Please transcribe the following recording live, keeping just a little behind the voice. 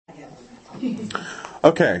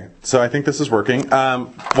Okay, so I think this is working.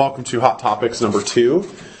 Welcome to Hot Topics number 2,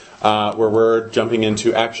 where we're jumping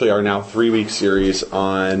into actually our now 3-week series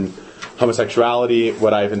on homosexuality,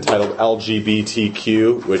 what I've entitled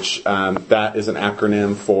LGBTQ, which that is an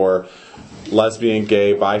acronym for lesbian,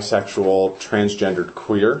 gay, bisexual, transgendered,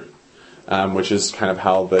 queer, which is kind of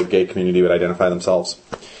how the gay community would identify themselves.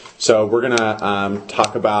 So we're going to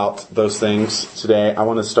talk about those things today. I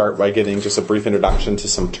want to start by giving just a brief introduction to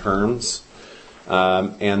some terms.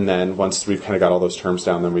 And then once we've kind of got all those terms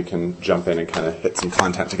down, then we can jump in and kind of hit some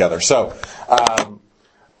content together. So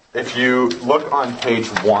if you look on page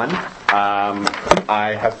 1,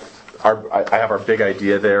 I have our big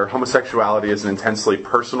idea there. Homosexuality is an intensely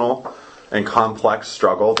personal and complex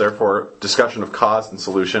struggle. Therefore, discussion of cause and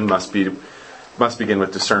solution must begin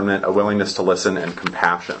with discernment, a willingness to listen, and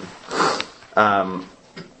compassion.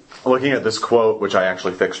 Looking at this quote, which I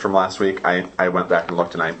actually fixed from last week, I went back and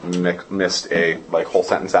looked and I missed a whole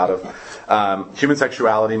sentence out of. Human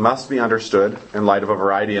sexuality must be understood in light of a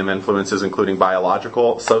variety of influences, including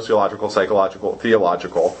biological, sociological, psychological,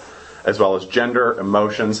 theological, as well as gender,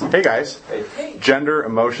 emotions. Hey guys. Hey. Gender,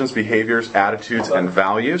 emotions, behaviors, attitudes, and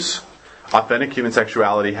values. Authentic human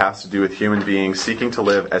sexuality has to do with human beings seeking to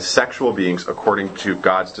live as sexual beings according to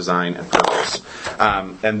God's design and purpose.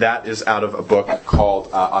 And that is out of a book called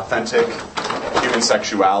Authentic Human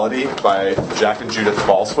Sexuality by Jack and Judith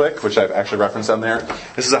Balswick, which I've actually referenced on there.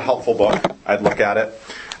 This is a helpful book. I'd look at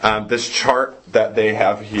it. This chart that they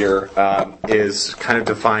have here is kind of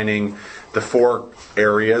defining the 4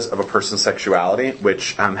 areas of a person's sexuality,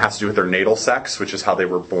 which has to do with their natal sex, which is how they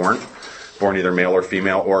were born either male or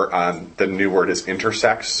female, or the new word is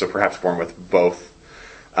intersex, so perhaps born with both,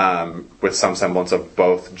 with some semblance of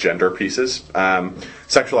both gender pieces.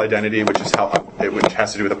 Sexual identity, which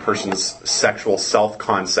has to do with a person's sexual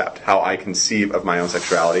self-concept, how I conceive of my own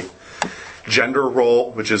sexuality. Gender role,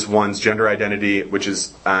 which is one's gender identity, which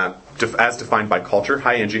is as defined by culture.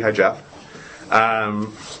 Hi Angie, hi Jeff.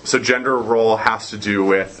 So gender role has to do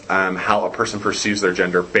with how a person perceives their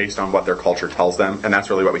gender based on what their culture tells them, and that's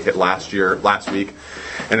really what we hit last week.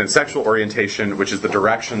 And then sexual orientation, which is the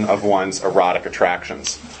direction of one's erotic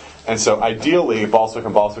attractions. And so ideally, Balswick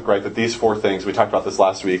and Balswick write that these 4 things, we talked about this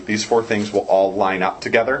last week, these 4 things will all line up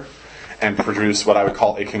together and produce what I would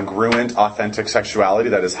call a congruent, authentic sexuality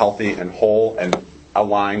that is healthy and whole and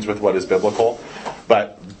aligns with what is biblical.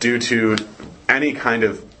 But due to any kind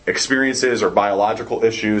of experiences or biological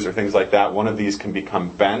issues or things like that, one of these can become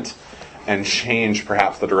bent and change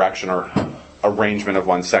perhaps the direction or arrangement of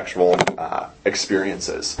one's sexual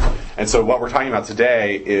experiences. And so what we're talking about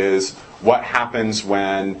today is what happens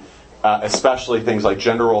when especially things like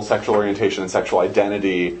gender role, sexual orientation, and sexual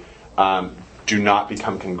identity do not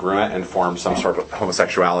become congruent and form some sort of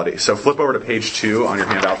homosexuality. So flip over to page 2 on your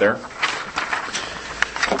handout there.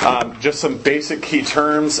 Just some basic key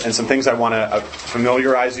terms and some things I want to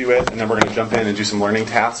familiarize you with, and then we're going to jump in and do some learning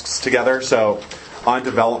tasks together. So, on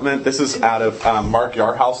development, this is out of Mark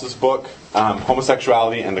Yarhouse's book,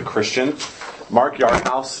 Homosexuality and the Christian. Mark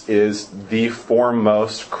Yarhouse is the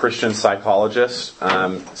foremost Christian psychologist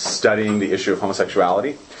studying the issue of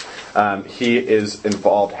homosexuality. He is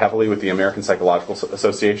involved heavily with the American Psychological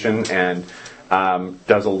Association and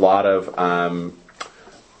does a lot of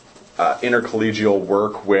intercollegial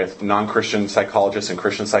work with non-Christian psychologists and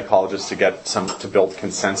Christian psychologists to build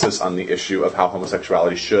consensus on the issue of how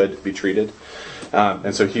homosexuality should be treated.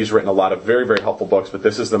 And so he's written a lot of very, very helpful books, but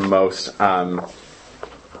this is the most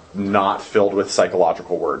not filled with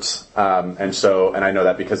psychological words. And I know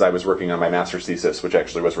that because I was working on my master's thesis, which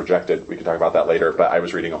actually was rejected. We can talk about that later, but I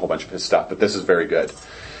was reading a whole bunch of his stuff. But this is very good.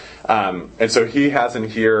 And so he has in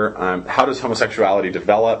here, how does homosexuality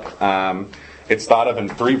develop? It's thought of in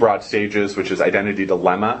 3 broad stages, which is identity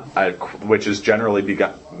dilemma, which is generally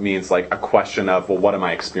means like a question of, well, what am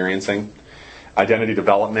I experiencing? Identity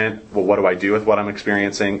development, well, what do I do with what I'm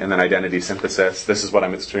experiencing? And then identity synthesis, this is what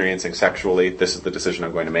I'm experiencing sexually. This is the decision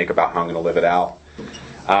I'm going to make about how I'm going to live it out.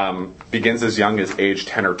 Begins as young as age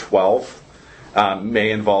 10 or 12.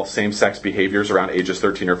 May involve same-sex behaviors around ages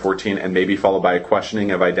 13 or 14, and may be followed by a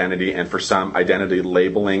questioning of identity, and for some, identity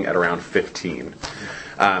labeling at around 15.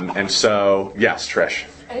 And so, yes, Trish.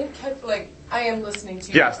 I didn't catch, I am listening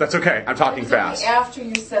to you. Yes, that's okay. I'm talking fast. After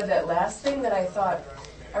you said that last thing that I thought,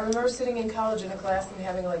 I remember sitting in college in a class and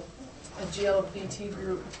having a GLBT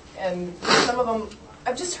group, and some of them,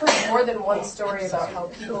 I've just heard more than one story about how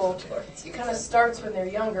people, it kind of starts when they're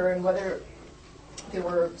younger and whether they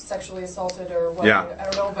were sexually assaulted or what, I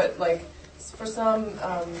don't know, but for some,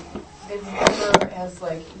 they remember as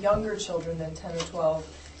younger children than 10 or 12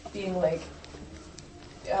 being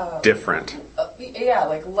different. Yeah,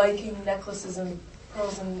 like liking necklaces and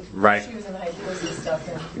pearls and Right. shoes and high heels and stuff.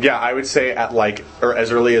 And Yeah, I would say at or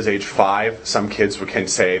as early as age 5, some kids can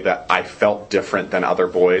say that I felt different than other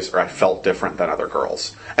boys, or I felt different than other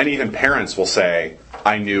girls. And even parents will say,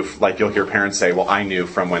 I knew, like you'll hear parents say, well, I knew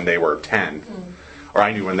from when they were 10, or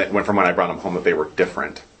I knew from when I brought them home that they were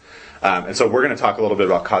different. And so we're going to talk a little bit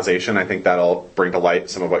about causation. I think that'll bring to light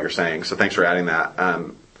some of what you're saying. So thanks for adding that.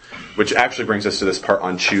 Which actually brings us to this part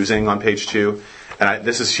on choosing on page 2. And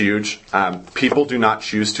this is huge. People do not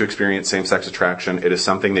choose to experience same-sex attraction. It is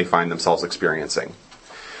something they find themselves experiencing.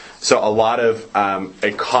 So a lot of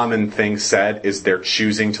a common thing said is they're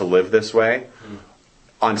choosing to live this way.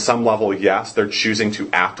 On some level, yes, they're choosing to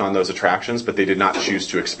act on those attractions, but they did not choose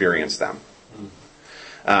to experience them.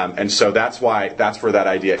 And so that's where that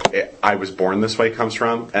idea, I was born this way, comes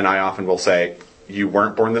from. And I often will say, you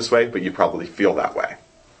weren't born this way, but you probably feel that way.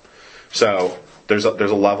 So there's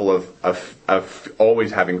a level of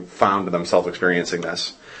always having found themselves experiencing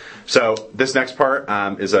this. So this next part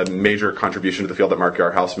is a major contribution to the field that Mark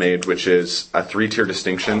Yarhouse made, which is a 3-tier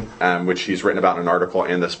distinction, which he's written about in an article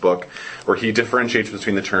in this book, where he differentiates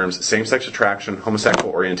between the terms same-sex attraction,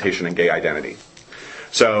 homosexual orientation, and gay identity.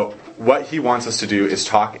 So what he wants us to do is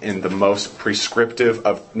talk in the most descriptive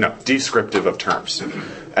of terms,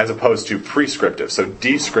 as opposed to prescriptive. So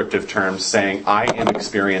descriptive terms saying, I am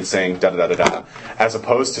experiencing da-da-da-da-da, as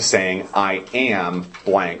opposed to saying, I am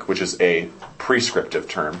blank, which is a prescriptive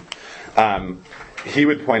term. He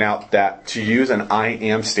would point out that to use an I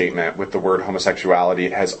am statement with the word homosexuality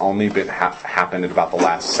has only been happened in about the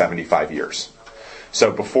last 75 years. So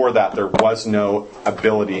before that, there was no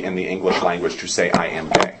ability in the English language to say I am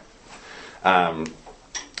gay,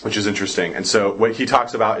 which is interesting. And so what he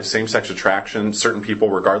talks about is same-sex attraction. Certain people,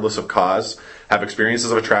 regardless of cause, have experiences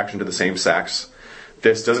of attraction to the same sex.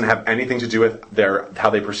 This doesn't have anything to do with how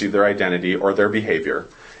they perceive their identity or their behavior.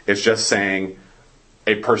 It's just saying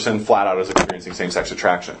a person flat out is experiencing same-sex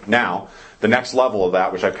attraction. Now, the next level of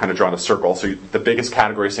that, which I've kind of drawn a circle, so the biggest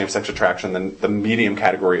category is same-sex attraction, then the medium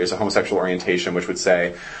category is a homosexual orientation, which would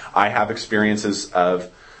say, I have experiences of,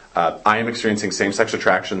 I am experiencing same-sex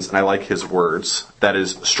attractions, and I like his words, that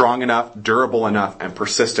is strong enough, durable enough, and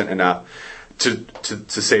persistent enough to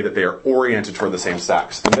say that they are oriented toward the same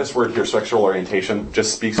sex. And this word here, sexual orientation,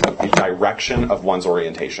 just speaks of the direction of one's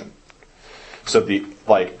orientation. So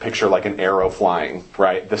picture like an arrow flying,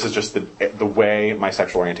 right? This is just the way my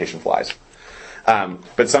sexual orientation flies.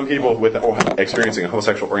 But some people with experiencing a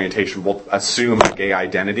homosexual orientation will assume a gay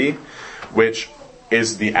identity, which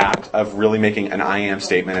is the act of really making an I am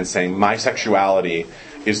statement and saying my sexuality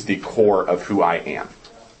is the core of who I am,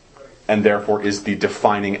 and therefore is the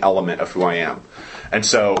defining element of who I am. And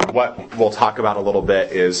so what we'll talk about a little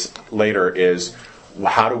bit later is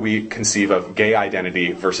how do we conceive of gay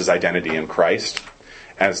identity versus identity in Christ,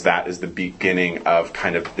 as that is the beginning of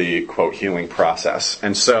kind of the, quote, healing process.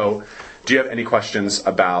 And so do you have any questions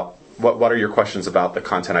about, what are your questions about the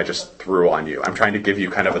content I just threw on you? I'm trying to give you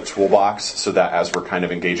kind of a toolbox so that as we're kind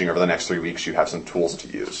of engaging over the next 3 weeks, you have some tools to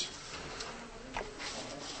use.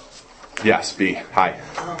 Yes, B. Hi.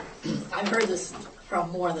 I've heard this from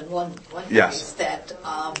more than one Yes. case, that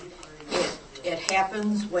it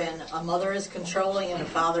happens when a mother is controlling and a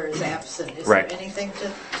father is absent. Is Right. there anything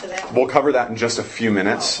to that? We'll cover that in just a few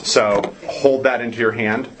minutes, so hold that into your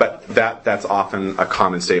hand, but that's often a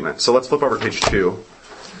common statement. So let's flip over to page 2.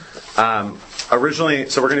 Originally,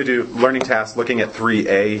 so we're going to do learning tasks looking at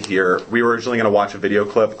 3A here. We were originally going to watch a video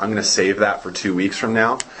clip. I'm going to save that for 2 weeks from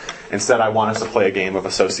now. Instead, I want us to play a game of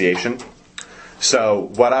association. So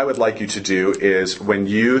what I would like you to do is when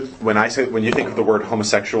you think of the word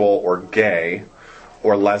homosexual or gay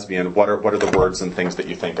or lesbian, what are the words and things that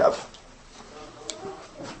you think of?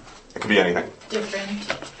 It could be anything.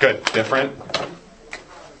 Different. Good. Different.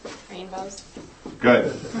 Rainbows.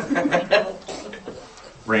 Good.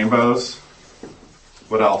 Rainbows.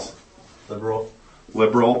 What else? Liberal.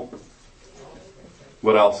 Liberal.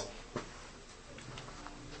 What else?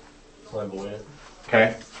 Flamboyant.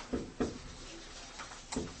 Okay.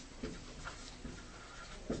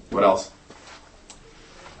 What else?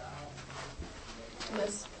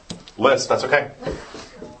 List. That's okay.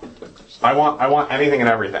 I want anything and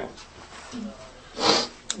everything.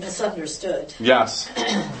 Misunderstood. Yes.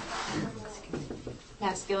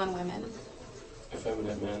 Masculine women.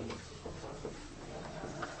 Effeminate men.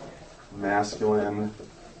 Masculine,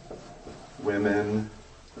 women,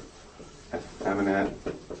 effeminate,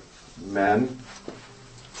 men.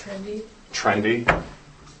 Trendy.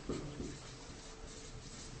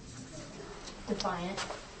 Defiant.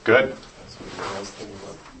 Good. That's what I was thinking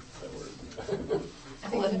about that word.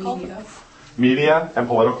 Political. Media and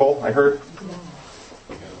political, I heard.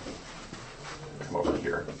 Come over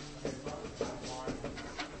here.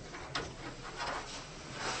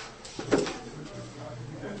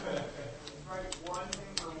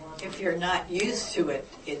 If you're not used to it,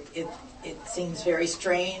 it seems very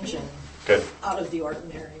strange and Good. out of the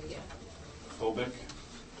ordinary. Yeah. Phobic.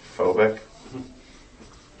 Phobic.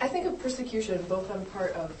 I think of persecution both on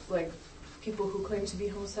part of like people who claim to be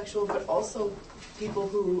homosexual, but also people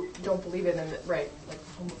who don't believe it, and right, like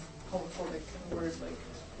homophobic word, like.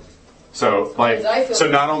 So, Because I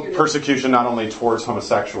feel not only persecuted. persecution, not only towards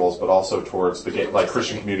homosexuals, but also towards the gay, like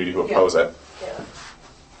Christian community who oppose it.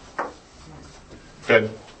 Yeah. Good.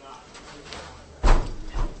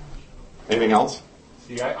 Anything else?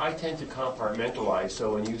 See, I tend to compartmentalize,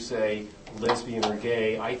 so when you say lesbian or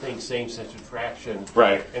gay, I think same-sex attraction.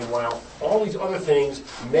 Right. And while all these other things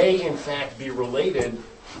may in fact be related,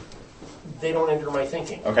 they don't enter my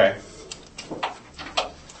thinking. Okay.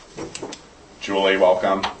 Julie,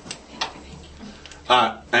 welcome.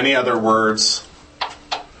 Any other words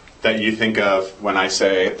that you think of when I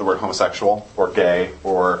say the word homosexual or gay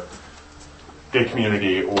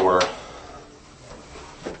community or...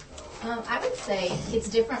 I would say it's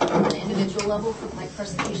different from an individual level, from like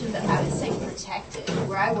persecution, but I would say protected.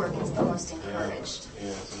 Where I work, it's almost encouraged.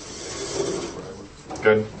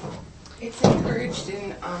 Good. It's encouraged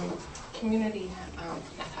in community,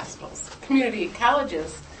 not hospitals, community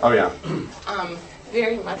colleges, Oh, yeah.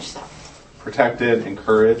 very much so. Protected,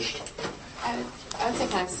 encouraged, I would say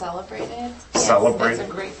kind of celebrated. celebrated. That's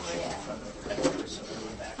a great word.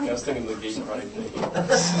 I was thinking the gay pride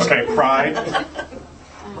thing. Okay, pride.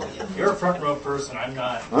 You're a front row person. I'm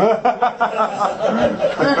not.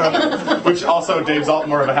 Which also, Dave's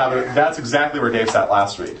more of a habit. That's exactly where Dave sat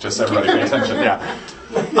last week. Just so everybody pay attention.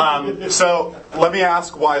 Yeah. So let me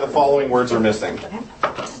ask why the following words are missing.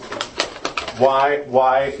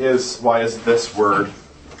 Why is this word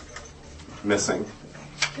missing?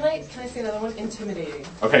 Can I say another one? Intimidating.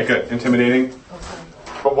 Okay, good. Intimidating. Oh, sorry.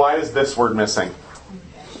 But why is this word missing?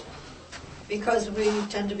 Because we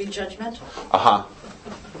tend to be judgmental. Uh-huh.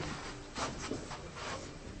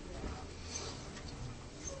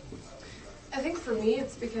 I think for me,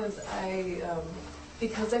 it's because I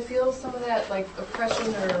feel some of that like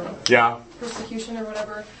oppression or Yeah. persecution or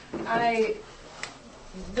whatever.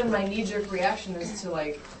 Then my knee-jerk reaction is to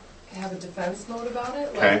like have a defense mode about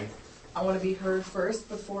it. Like, Okay. I want to be heard first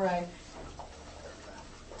before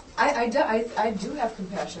I do have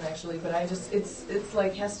compassion actually, but it's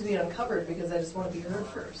like has to be uncovered because I just want to be heard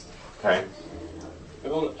first. Okay.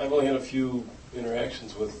 I've only had a few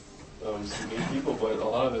interactions with some gay people, but a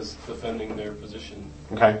lot of it is defending their position.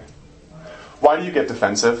 Okay. Why do you get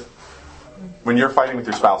defensive? When you're fighting with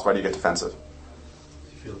your spouse, why do you get defensive?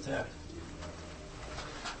 You feel attacked.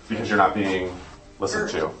 Because you're not being listened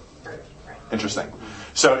to. Interesting.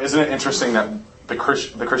 So isn't it interesting that the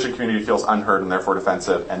Christian community feels unheard and therefore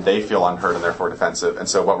defensive, and they feel unheard and therefore defensive, and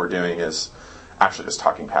so what we're doing is actually just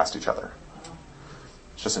talking past each other.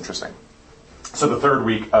 It's just interesting. So the third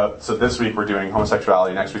week, so this week we're doing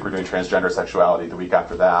homosexuality, next week we're doing transgender sexuality, the week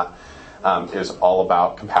after that is all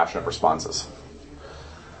about compassionate responses.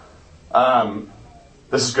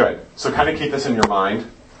 This is good. So kind of keep this in your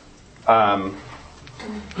mind.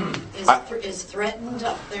 Is threatened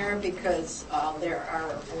up there because there are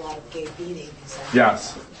a lot of gay beatings.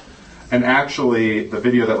 Yes. And actually, the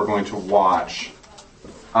video that we're going to watch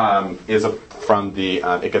is from the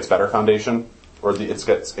It Gets Better Foundation, or the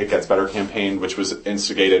It Gets Better campaign, which was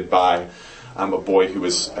instigated by a boy who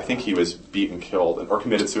was, I think he was beaten, killed, or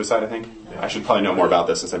committed suicide, I think. I should probably know more about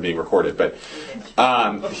this since I'm being recorded, but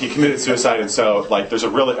he committed suicide, and so there's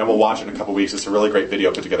and we'll watch it in a couple weeks. It's a really great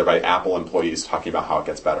video put together by Apple employees talking about how it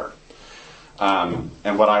gets better. And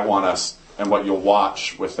what you'll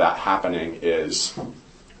watch with that happening is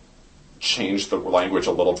change the language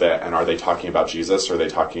a little bit, and are they talking about Jesus or are they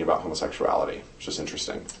talking about homosexuality? It's just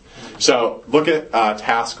interesting. So look at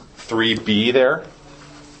task 3B there.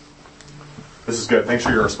 This is good. Thanks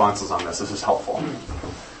for your responses on this. This is helpful.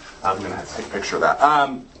 I'm going to have to take a picture of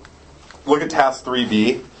that. Look at task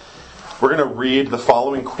 3B. We're going to read the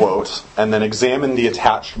following quote and then examine the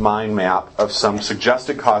attached mind map of some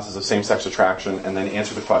suggested causes of same-sex attraction, and then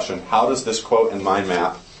answer the question, how does this quote and mind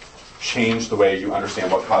map change the way you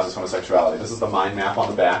understand what causes homosexuality? This is the mind map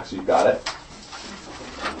on the back, so you've got it.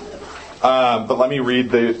 But let me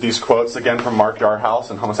read these quotes again from Mark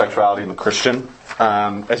Darhouse and Homosexuality and the Christian.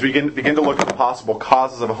 As we begin to look at the possible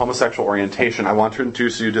causes of a homosexual orientation, I want to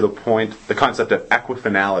introduce you to the concept of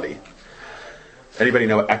equifinality. Anybody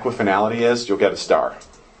know what equifinality is? You'll get a star.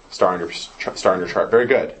 Star on your chart. Very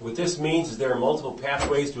good. What this means is there are multiple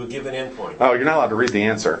pathways to a given endpoint. Oh, you're not allowed to read the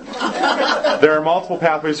answer. There are multiple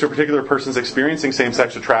pathways to a particular person's experiencing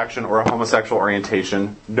same-sex attraction or a homosexual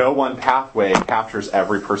orientation. No one pathway captures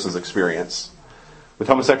every person's experience. With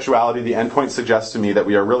homosexuality, the endpoint suggests to me that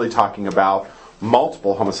we are really talking about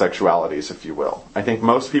multiple homosexualities, if you will. I think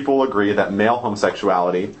most people will agree that male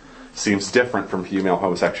homosexuality seems different from female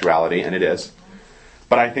homosexuality, and it is.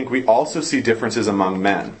 But I think we also see differences among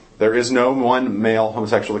men. There is no one male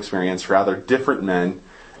homosexual experience, rather different men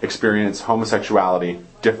experience homosexuality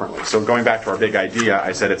differently. So going back to our big idea,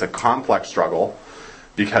 I said it's a complex struggle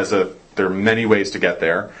because there are many ways to get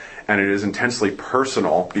there, and it is intensely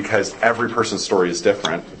personal because every person's story is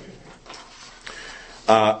different.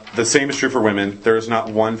 The same is true for women. There is not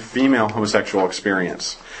one female homosexual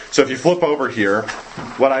experience. So if you flip over here,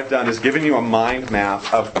 what I've done is given you a mind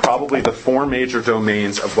map of probably the 4 major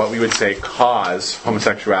domains of what we would say cause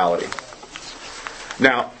homosexuality.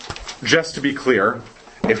 Now, just to be clear,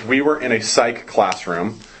 if we were in a psych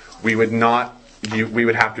classroom, we would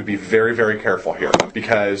have to be very, very careful here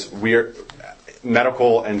because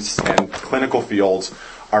medical and clinical fields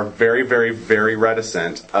are very, very, very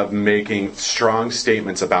reticent of making strong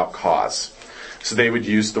statements about cause. So they would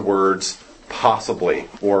use the words possibly,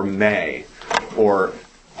 or may, or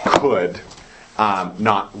could,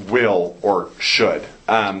 not will or should.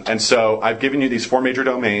 And so I've given you these 4 major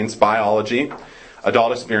domains: biology,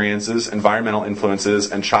 adult experiences, environmental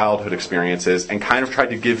influences, and childhood experiences, and kind of tried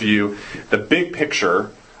to give you the big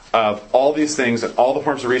picture of all these things that all the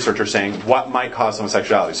forms of research are saying what might cause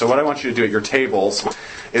homosexuality. So what I want you to do at your tables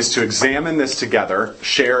is to examine this together,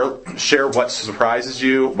 share what surprises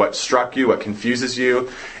you, what struck you, what confuses you,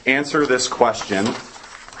 answer this question,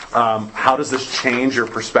 how does this change your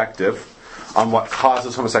perspective on what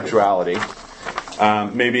causes homosexuality?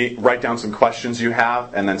 Maybe write down some questions you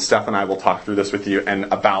have, and then Steph and I will talk through this with you in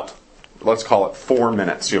about, let's call it 4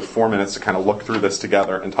 minutes. You have 4 minutes to kind of look through this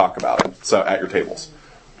together and talk about it. So at your tables.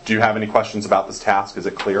 Do you have any questions about this task? Is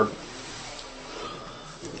it clear? I'm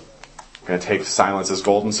going to take silence as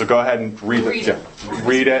golden. So go ahead and read it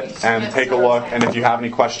and take a look. And if you have any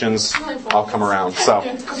questions, I'll come around. So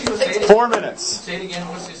 4 minutes. Say it again.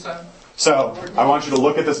 What's this time? So I want you to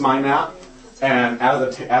look at this mind map and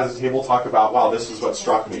as a table talk about, wow, this is what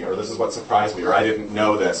struck me, or this is what surprised me, or I didn't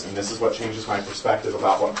know this, and this is what changes my perspective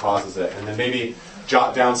about what causes it. And then maybe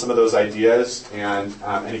jot down some of those ideas and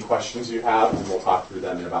any questions you have, and we'll talk through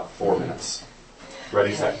them in about 4 minutes.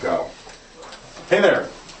 Ready, set, go. Hey there.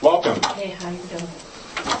 Welcome. Hey, how you doing?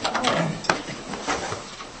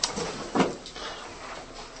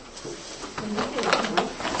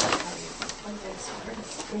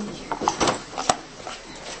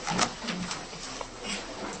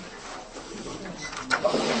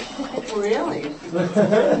 Really?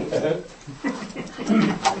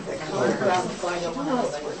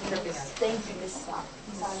 Thank you, Miss Sock.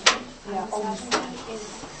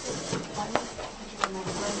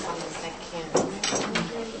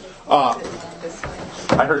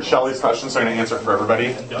 I heard Shelley's question, so I'm going to answer it for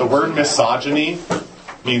everybody. The word misogyny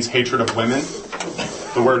means hatred of women.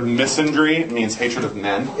 The word misandry means hatred of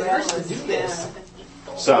men.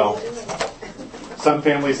 So, some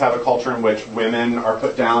families have a culture in which women are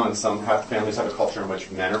put down, and some families have a culture in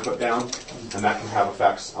which men are put down, and that can have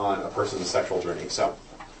effects on a person's sexual journey. So.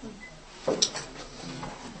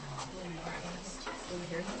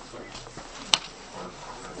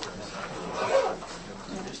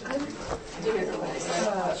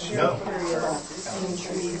 No.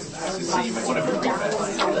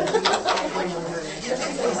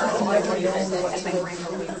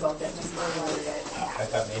 I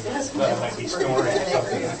thought maybe that might be stories or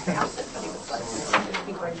something.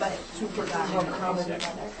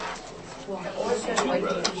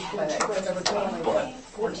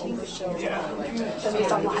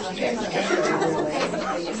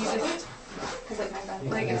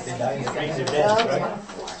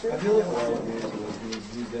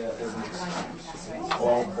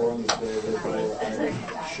 All forms that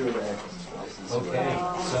should act. Okay,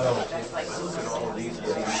 so I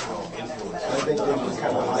think they can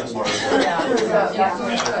kind of hide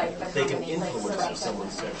They can influence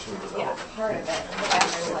someone's sexual development.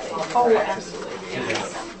 Oh, absolutely.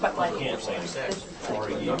 But like, you can't say sex, or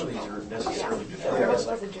none of these are necessarily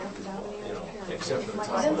deterministic. Except for the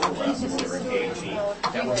time when they're engaging,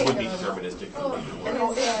 that one would be deterministic.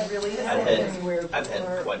 I've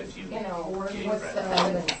had quite a few gay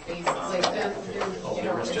friends.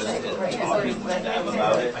 There was just talking with them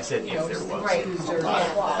about it. I said if there was.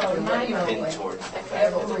 Been towards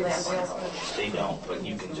They don't, but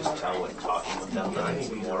you can just tell when talking with them that it's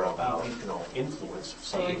more about influence,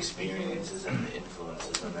 the experiences and the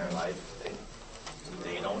influences in their life.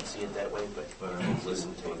 They don't see it that way, but you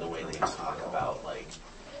listen to the way they talk about like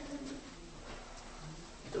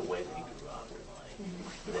the way they grew up, like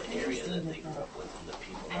the area that they grew up with, and the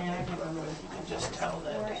people that they grew up with. You can just tell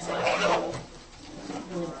that it's like no.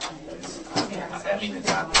 I mean,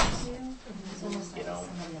 it's obvious. You know,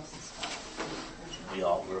 we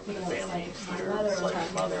all grew up in a family. You're like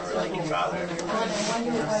your mother or like your father.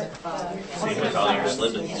 Same with all your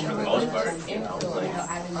siblings for the most part. You know, like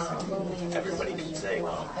everybody can say,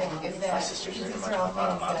 well, my sister's very much my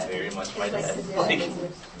mom. I'm very much my dad. Like,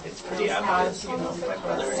 it's pretty obvious. You know, my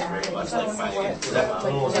brother is very much like my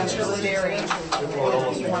stepmom.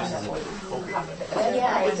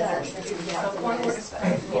 Yeah, it does.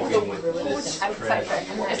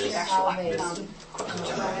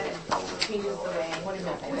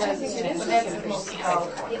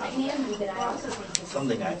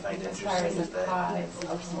 Something I find interesting is that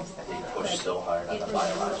they push so hard on the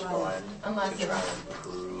biological end to try and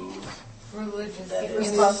prove that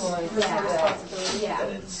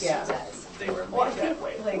they were made that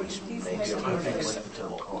way, which makes it an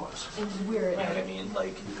acceptable cause. You know what I mean?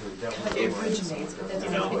 Like, if, you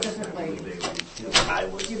know, I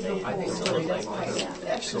was made to look like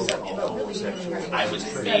this, I was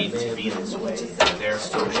made to be this way,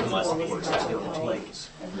 therefore it must be acceptable. Like,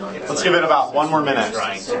 let's give it about one more minute.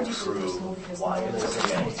 Trying to prove why it's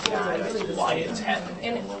okay, why it's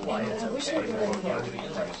happening, why it's okay.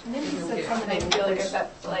 I feel like I got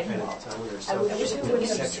like I wish it would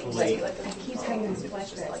have like I keep having these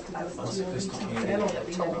flashbacks because I was too mental that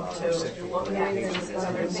we had to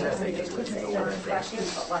other things I just couldn't say or reflections,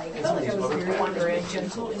 but like I felt like I was very wandering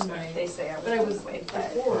gentle in my they say but I was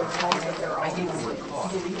before I didn't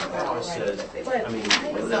believe about it. But I mean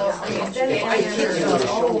then I hear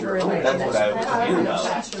all over and that's what I was doing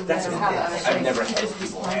though. That's I've never had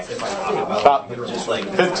people ask about just like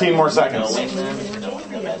 15 more seconds. Knowing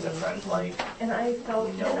them as a friend, like and I felt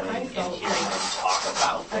and hearing them talk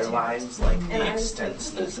about their lives, like the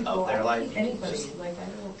extensiveness of their life, just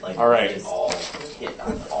like all right. they all hit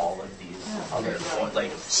on all of these other points.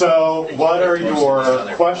 Like, so, what are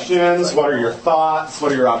your questions? What are your thoughts?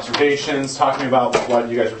 What are your observations? Talk to me about what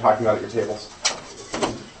you guys were talking about at your tables.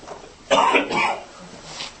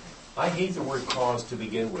 I hate the word cause to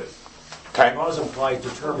begin with. Okay. Cause implies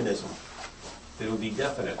determinism. That it would be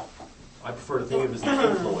definite. I prefer to think of it as the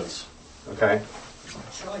influence. Okay.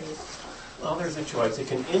 Well, there's a choice. It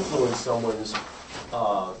can influence someone's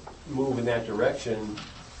move in that direction,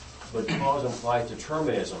 but cause implies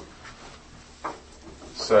determinism.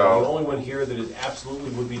 So the only one here that is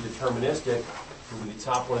absolutely would be deterministic would be the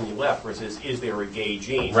top one on the left, where it says, "Is there a gay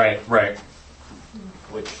gene?" Right.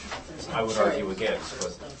 Which I would argue against.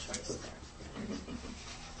 But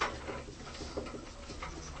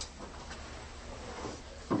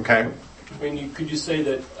okay. I mean, could you say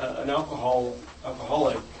that an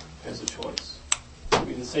alcoholic has a choice? I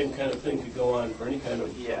mean, the same kind of thing could go on for any kind of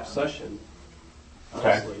obsession.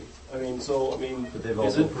 Honestly, okay. I mean, but they've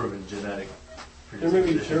also proven genetic. There may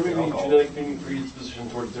be genetic predisposition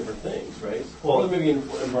towards different things, right? Well, there may be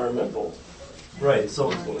environmental. Right.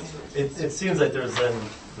 So it seems like there's then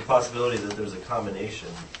the possibility that there's a combination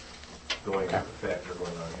factor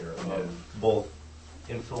going on here of both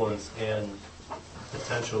influence and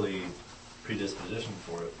potentially predisposition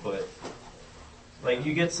for it. But like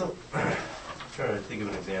you get some. I'm trying to think of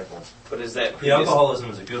an example. But is that the alcoholism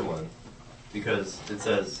is a good one because it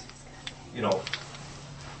says, you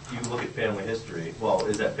you look at family history. Well,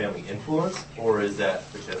 is that family influence or is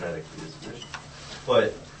that the genetic predisposition?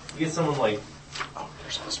 But you get someone like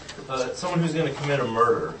someone who's going to commit a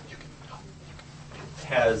murder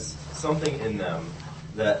has something in them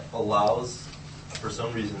that allows, for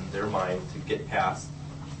some reason, their mind to get past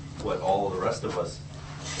what all of the rest of us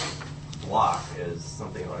block as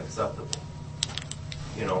something unacceptable.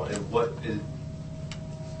 And what is...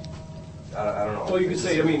 I don't know. Well, you could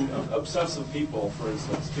say, obsessive people, for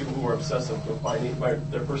instance, people who are obsessive by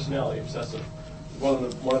their personality, obsessive. One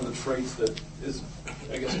of the traits that is,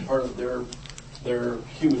 I guess, part of their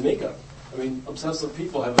human makeup. I mean, obsessive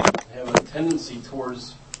people have a tendency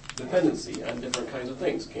towards dependency on different kinds of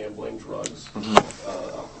things: gambling, drugs,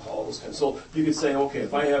 alcohol, those kinds. So you could say, okay,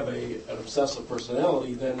 if I have an obsessive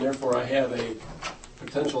personality, then therefore I have a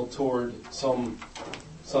potential toward some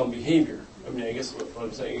behavior. I mean, I guess what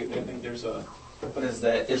I'm saying, I think there's a. But does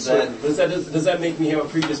that make me have a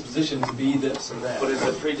predisposition to be this and that? But is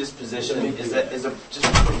a predisposition just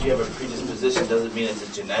because you have a predisposition doesn't mean it's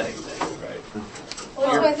a genetic thing, right? Well,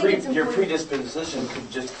 important. Your predisposition could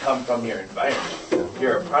just come from your environment.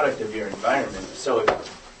 You're a product of your environment. So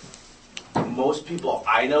most people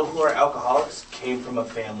I know who are alcoholics came from a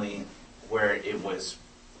family where it was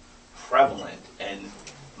prevalent. And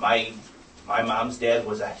my mom's dad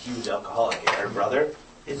was a huge alcoholic. And her brother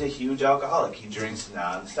is a huge alcoholic. He drinks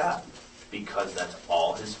nonstop because that's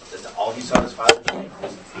all he saw his father drink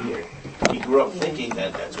was beer. He grew up thinking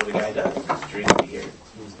that that's what a guy does, is drink beer.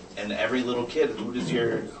 And every little kid, who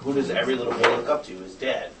does every little boy look up to? His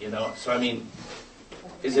dad, you know? So I mean,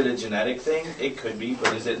 is it a genetic thing? It could be,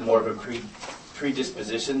 but is it more of a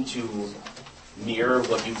predisposition to mirror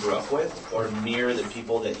what you grew up with or mirror the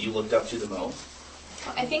people that you looked up to the most?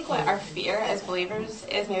 I think what our fear as believers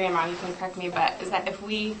is, maybe I'm wrong, you can correct me, but is that if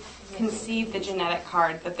we concede the genetic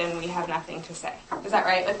card, that then we have nothing to say. Is that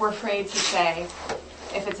right? Like, we're afraid to say,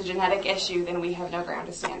 if it's a genetic issue, then we have no ground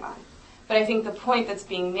to stand on. But I think the point that's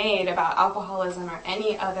being made about alcoholism or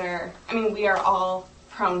any other, I mean, we are all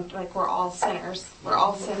prone, like, we're all sinners. We're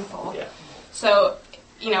all sinful. Yeah. So,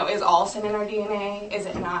 you know, is all sin in our DNA? Is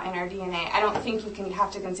it not in our DNA? I don't think you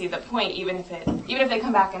have to concede the point, even if they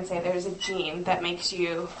come back and say there's a gene that makes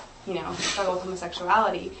you, you know, struggle with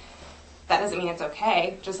homosexuality. That doesn't mean it's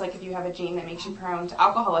okay. Just like if you have a gene that makes you prone to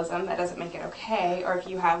alcoholism, that doesn't make it okay. Or if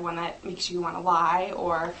you have one that makes you want to lie,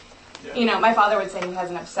 or, you know, my father would say he has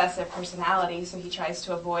an obsessive personality, so he tries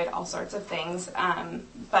to avoid all sorts of things.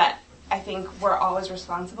 But I think we're always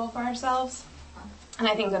responsible for ourselves. And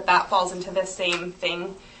I think that falls into this same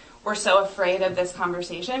thing. We're so afraid of this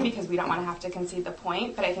conversation because we don't want to have to concede the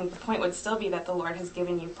point. But I think the point would still be that the Lord has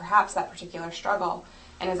given you perhaps that particular struggle.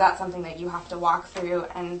 And is that something that you have to walk through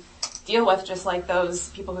and deal with, just like those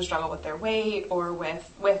people who struggle with their weight or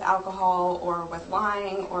with alcohol or with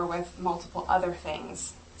lying or with multiple other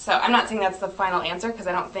things? So I'm not saying that's the final answer, because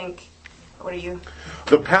I don't think, what are you?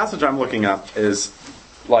 The passage I'm looking up is,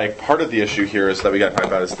 like, part of the issue here is that we got to talk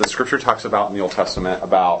about is the scripture talks about in the Old Testament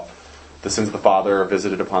about the sins of the father are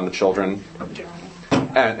visited upon the children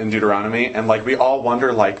and in Deuteronomy. And, like, we all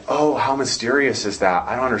wonder, like, oh, how mysterious is that?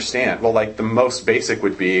 I don't understand. Well, like, the most basic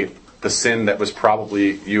would be the sin that was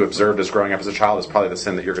probably you observed as growing up as a child is probably the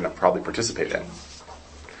sin that you're going to probably participate in.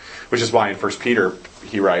 Which is why in 1 Peter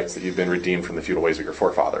he writes that you've been redeemed from the futile ways of your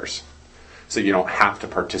forefathers. So you don't have to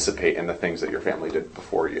participate in the things that your family did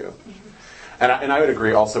before you. And I would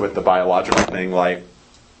agree also with the biological thing, like,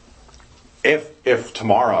 if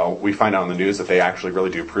tomorrow we find out on the news that they actually really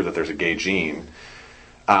do prove that there's a gay gene,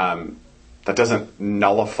 that doesn't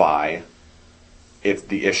nullify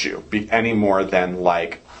the issue any more than,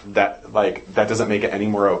 like, that doesn't make it any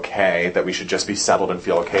more okay that we should just be settled and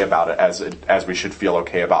feel okay about it as we should feel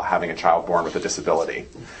okay about having a child born with a disability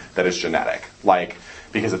that is genetic. Like,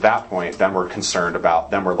 because at that point, then we're concerned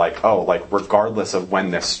about, then we're like, oh, like, regardless of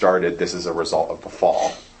when this started, this is a result of the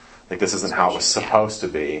fall. Like, this isn't how it was supposed to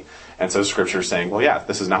be. And so Scripture is saying, well, yeah,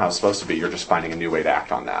 this is not how it's supposed to be. You're just finding a new way to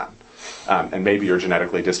act on that. And maybe you're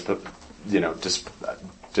genetically predisposed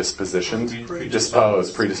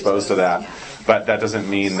to that. But that doesn't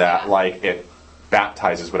mean that, like, it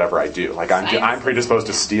baptizes whatever I do. Like, I'm predisposed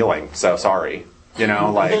to stealing, so sorry. You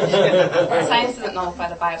know, like... Science doesn't nullify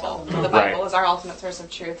the Bible. The Bible is our ultimate source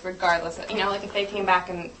of truth, regardless of, you know, like, if they came back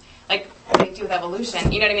and, like, they do with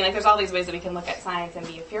evolution, you know what I mean? Like, there's all these ways that we can look at science and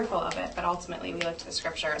be fearful of it, but ultimately we look to the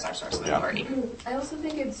Scripture as our source of authority. I also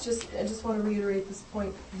think I just want to reiterate this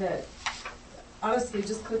point that, honestly,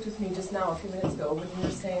 just clicked with me just now, a few minutes ago, when you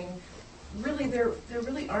were saying, really, there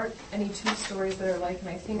really aren't any two stories that are alike, and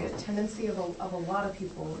I think a tendency of a lot of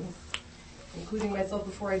people, including myself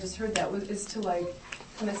before I just heard that, is to, like,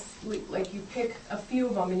 kind of, like, you pick a few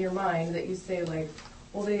of them in your mind that you say, like,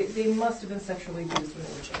 well, they must have been sexually abused when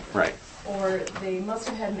they were children. Right. Or they must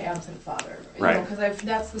have had an absent father. Right. Because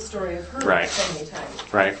that's the story I've heard so many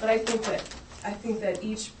times. Right. But I think that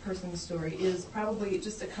each person's story is probably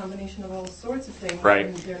just a combination of all sorts of things. Right.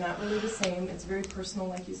 And they're not really the same. It's very personal,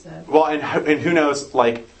 like you said. Well, and who knows,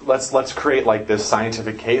 like, let's create, like, this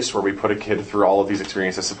scientific case where we put a kid through all of these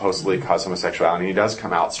experiences supposedly cause homosexuality, and he does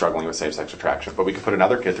come out struggling with same-sex attraction. But we could put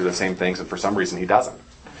another kid through the same things, and for some reason he doesn't.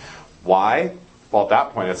 Why? Well, at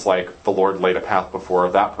that point, it's like the Lord laid a path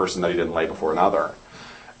before that person that he didn't lay before another.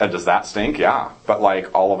 And does that stink? Yeah. But,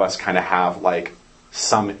 like, all of us kind of have, like,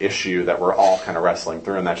 some issue that we're all kind of wrestling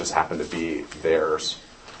through, and that just happened to be theirs.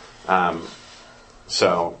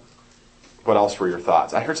 So, what else were your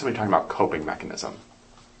thoughts? I heard somebody talking about coping mechanism.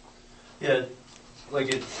 Yeah,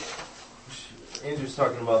 like Andrew's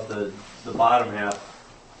talking about the bottom half,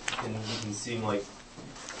 and it can seem like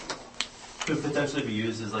could potentially be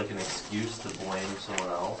used as like an excuse to blame someone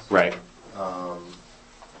else. Right.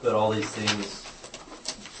 But all these things,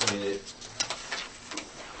 I mean,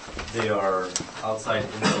 they are outside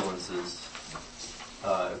influences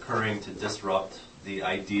occurring to disrupt the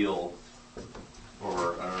ideal,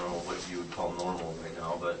 or I don't know what you would call normal right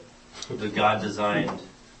now, but the God-designed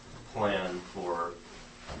plan for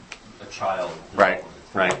a child. Right.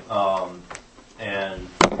 And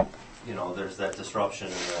there's that disruption,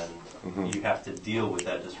 and then you have to deal with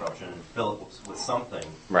that disruption and fill it with something.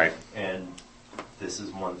 Right. And this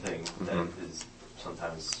is one thing that is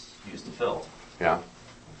sometimes used to fill. Yeah.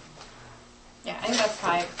 Yeah, I think that's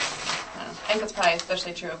probably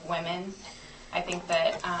especially true of women. I think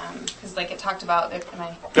that because it talked about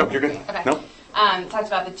Nope, you're good. Okay. Nope. Talked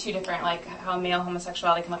about the two different, how male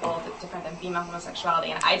homosexuality can look a little bit different than female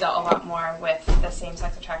homosexuality, and I dealt a lot more with the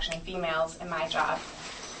same-sex attraction females in my job.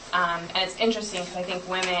 And it's interesting because I think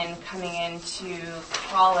women coming into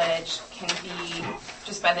college can be,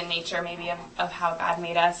 just by the nature maybe of how God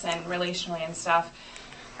made us and relationally and stuff,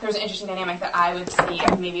 there's an interesting dynamic that I would see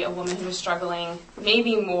of maybe a woman who was struggling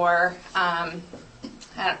maybe more,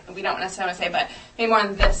 we don't necessarily say, but maybe more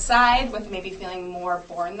on this side with maybe feeling more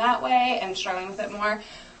born that way and struggling with it more,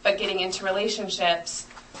 but getting into relationships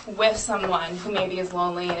with someone who maybe is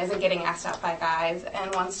lonely and isn't getting asked out by guys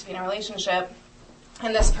and wants to be in a relationship,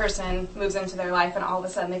 and this person moves into their life and all of a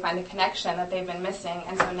sudden they find a connection that they've been missing,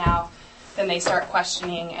 and so now then they start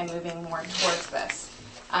questioning and moving more towards this,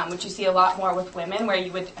 which you see a lot more with women, where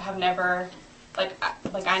you would have never,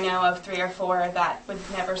 like I know of 3 or 4 that would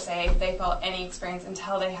never say they felt any experience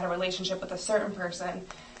until they had a relationship with a certain person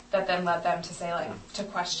that then led them to say, to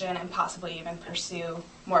question and possibly even pursue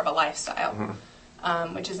more of a lifestyle,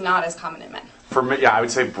 which is not as common in men. For me, I would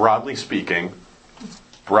say broadly speaking,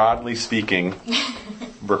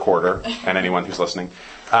 recorder and anyone who's listening,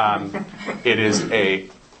 it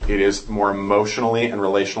is more emotionally and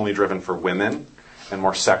relationally driven for women and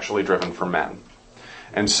more sexually driven for men.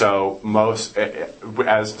 And so in the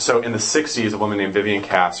 60s, a woman named Vivian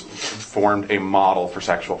Cass formed a model for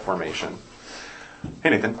sexual formation. Hey,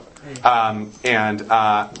 Nathan.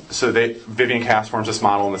 Vivian Cass forms this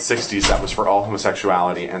model in the 60s that was for all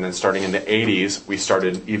homosexuality, and then starting in the 80s, we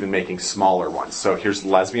started even making smaller ones. So here's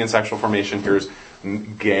lesbian sexual formation, here's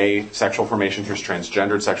gay sexual formation, here's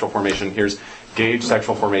transgendered sexual formation, here's gauge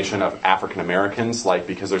sexual formation of African Americans,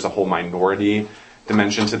 because there's a whole minority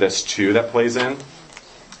dimension to this too that plays in.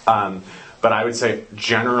 But I would say,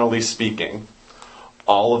 generally speaking,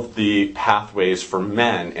 all of the pathways for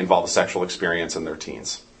men involve a sexual experience in their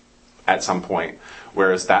teens at some point,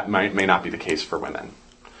 whereas that may not be the case for women.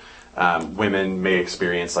 Women may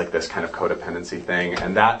experience this kind of codependency thing,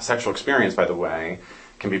 and that sexual experience, by the way,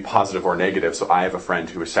 can be positive or negative. So I have a friend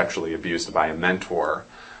who was sexually abused by a mentor,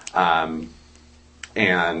 and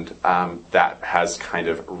that has kind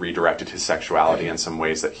of redirected his sexuality in some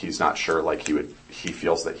ways that he's not sure, he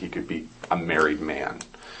feels that he could be a married man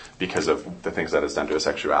because of the things that it's done to his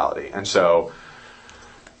sexuality. And so,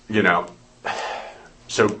 again,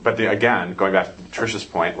 going back to Tricia's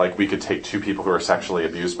point, we could take 2 people who are sexually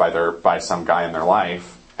abused by some guy in their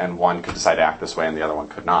life, and one could decide to act this way and the other one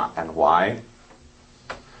could not. And why?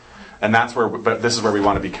 And but this is where we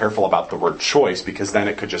want to be careful about the word choice, because then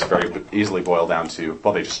it could just very easily boil down to,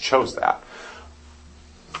 well, they just chose that.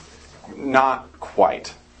 Not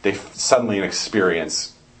quite. Suddenly an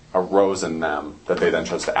experience arose in them that they then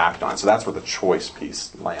chose to act on. So that's where the choice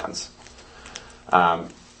piece lands.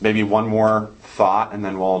 Maybe one more thought, and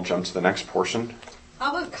then we'll jump to the next portion.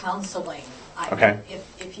 How about counseling? Okay.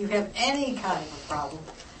 If you have any kind of a problem,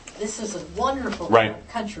 this is a wonderful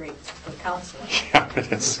country for counseling. Yeah,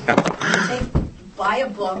 it is. Buy a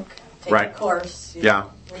book, take a course. Read.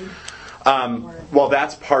 Well,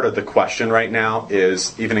 that's part of the question right now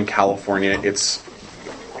is, even in California, it's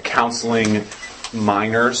counseling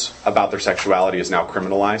minors about their sexuality is now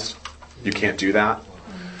criminalized. You can't do that.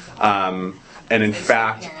 And in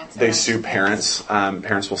fact, they sue parents.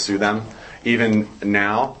 Parents will sue them. Even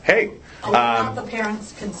now, without the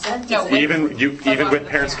parents' consent? Even with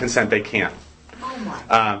parents' consent, they can't. Oh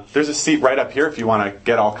my. There's a seat right up here if you want to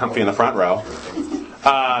get all comfy in the front row.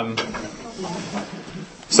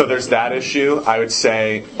 So there's that issue. I would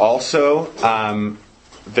say also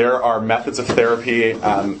there are methods of therapy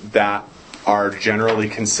that are generally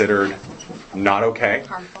considered not okay.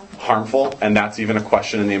 Harmful, and that's even a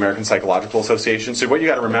question in the American Psychological Association. So what you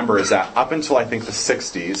got to remember is that up until I think the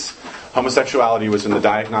 60s, homosexuality was in the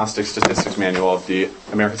Diagnostic Statistics Manual of the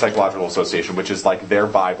American Psychological Association, which is their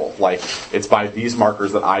Bible. It's by these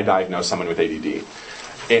markers that I diagnose someone with ADD.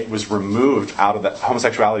 It was removed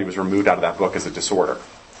homosexuality was removed out of that book as a disorder.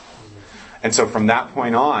 And so from that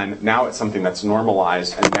point on, now it's something that's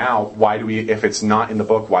normalized, and now if it's not in the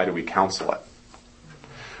book, why do we counsel it?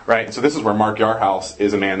 right? So this is where Mark Yarhouse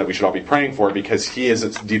is a man that we should all be praying for, because he is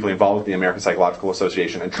deeply involved with the American Psychological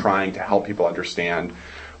Association and trying to help people understand,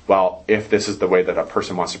 well, if this is the way that a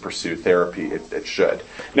person wants to pursue therapy, it should.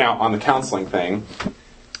 Now, on the counseling thing,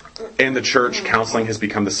 in the church, counseling has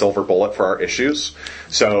become the silver bullet for our issues.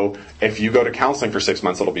 So if you go to counseling for 6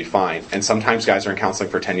 months, it'll be fine. And sometimes guys are in counseling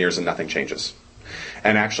for 10 years and nothing changes.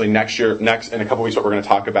 And actually in a couple weeks, what we're going to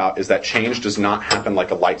talk about is that change does not happen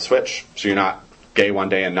like a light switch. So you're not gay one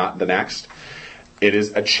day and not the next. It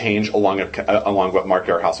is a change along what Mark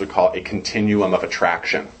Yarhouse would call a continuum of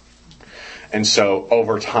attraction. And so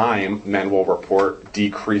over time, men will report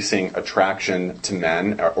decreasing attraction to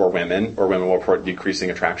men or women will report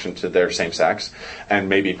decreasing attraction to their same sex, and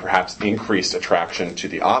maybe perhaps increased attraction to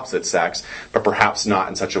the opposite sex, but perhaps not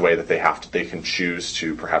in such a way that they can choose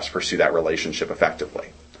to perhaps pursue that relationship effectively.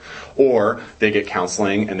 Or they get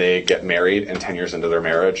counseling and they get married, and 10 years into their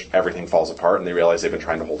marriage, everything falls apart and they realize they've been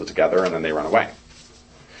trying to hold it together, and then they run away.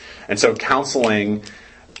 And so counseling,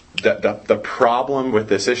 the problem with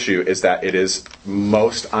this issue is that it is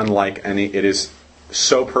most unlike any, it is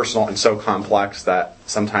so personal and so complex that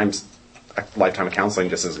sometimes a lifetime of counseling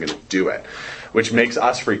just isn't going to do it. Which makes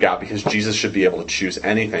us freak out, because Jesus should be able to choose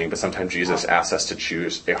anything, but sometimes Jesus asks us to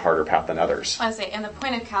choose a harder path than others. I say, and the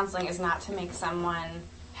point of counseling is not to make someone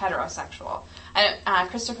heterosexual.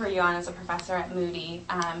 Christopher Yuan is a professor at Moody.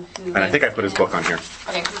 And I think I put his book on here.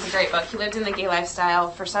 Okay, it's a great book. He lived in the gay lifestyle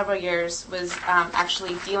for several years, was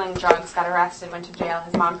actually dealing drugs, got arrested, went to jail.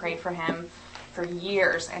 His mom prayed for him for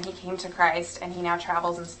years, and he came to Christ, and he now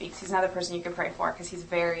travels and speaks. He's another person you could pray for, because he's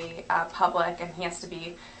very public, and he has to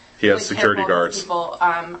be... He has security guards. People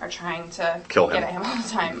are trying to kill him. Get at him all the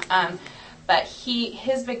time. But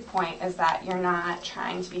his big point is that you're not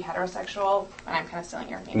trying to be heterosexual, and I'm kind of stealing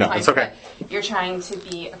your main point. No, it's okay. You're trying to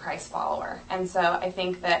be a Christ follower. And so I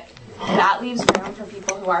think that leaves room for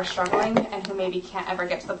people who are struggling and who maybe can't ever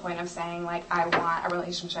get to the point of saying, like, I want a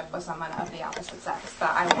relationship with someone of the opposite sex, but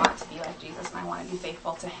I want to be like Jesus and I want to be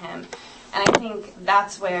faithful to him. And I think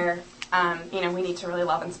that's where, we need to really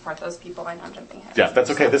love and support those people. I know I'm jumping ahead. Yeah, that's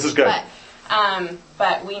okay. This is good.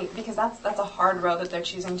 But because that's a hard road that they're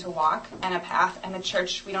choosing to walk, and a path, and the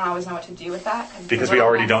church, we don't always know what to do with that. Because we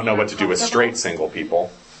already don't know what to do with straight single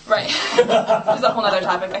people. Right. There's a whole other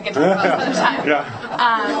topic I could talk about another time. Yeah.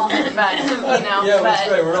 But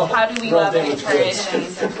how do we love and encourage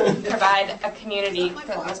and provide a community for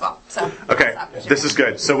them as well? So okay, this is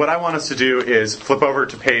good. So what I want us to do is flip over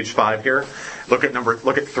to page 5 here. Look at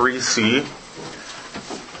 3C.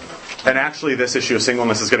 And actually, this issue of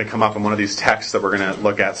singleness is going to come up in one of these texts that we're going to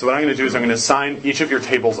look at. So what I'm going to do is I'm going to assign each of your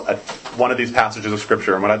tables one of these passages of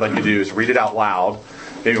Scripture. And what I'd like you to do is read it out loud,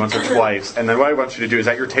 maybe once or twice. And then what I want you to do is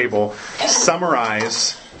at your table,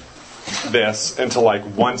 summarize this into like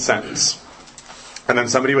one sentence. And then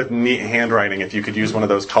somebody with neat handwriting, if you could use one of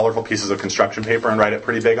those colorful pieces of construction paper and write it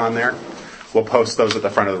pretty big on there. We'll post those at the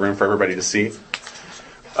front of the room for everybody to see.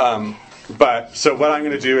 So what I'm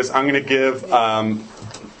going to do is I'm going to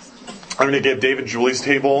give David Julie's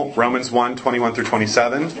table Romans 1, 21 through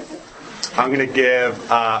 27. I'm going to give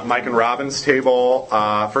Mike and Robin's table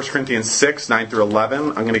 1 Corinthians 6, 9 through 11.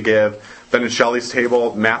 I'm going to give Ben and Shelley's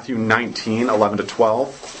table Matthew 19, 11 to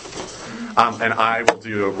 12. And I will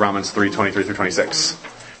do Romans 3, 23 through 26.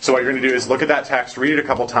 So what you're going to do is look at that text, read it a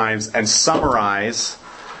couple times, and summarize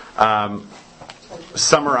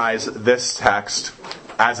this text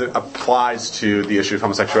as it applies to the issue of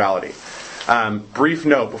homosexuality. Brief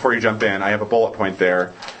note before you jump in, I have a bullet point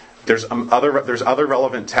there. There's other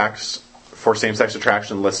relevant texts for same-sex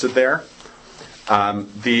attraction listed there.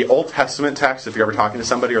 The Old Testament texts, if you're ever talking to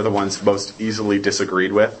somebody, are the ones most easily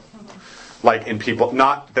disagreed with. Like in people,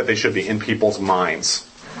 not that they should be, in people's minds.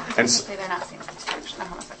 And say they're not same-sex attraction, they're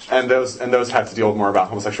homosexual. And those have to deal more about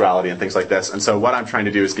homosexuality and things like this. And so what I'm trying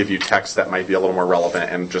to do is give you texts that might be a little more relevant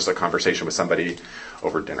and just a conversation with somebody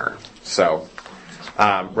over dinner. So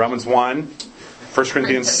Romans 1, 1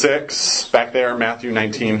 Corinthians 6, back there, Matthew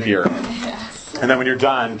 19 here. And then when you're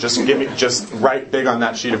done, just write big on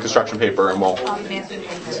that sheet of construction paper, and we'll. Matthew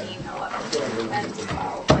 19, 11, and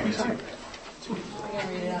 12.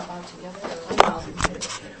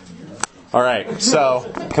 All right. So,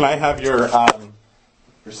 can I have your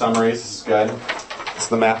summaries? This is good. This is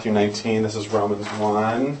the Matthew 19. This is Romans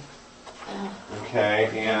 1. Okay,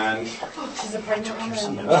 and. She's a pregnant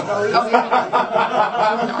woman.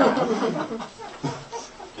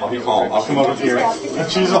 I'll be calm. I'll come over here.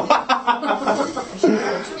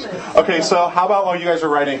 Okay, so how about while you guys are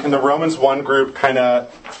writing, can the Romans 1 group kind of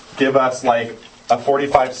give us like a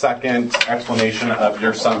 45-second explanation of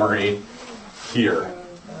your summary here?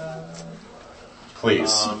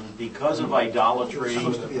 Please. Because of idolatry,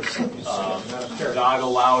 God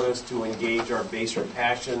allowed us to engage our baser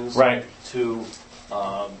passions, Right. to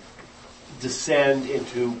descend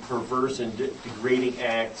into perverse and degrading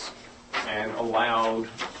acts, and allowed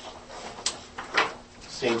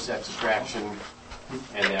same-sex attraction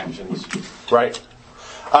and actions. Right.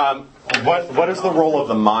 What is the role of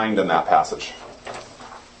the mind in that passage?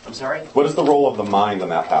 I'm sorry? What is the role of the mind in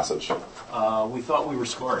that passage? We thought we were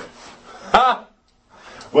smart. Ha!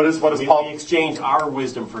 What is Paul? We exchanged our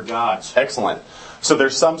wisdom for God's. Excellent. So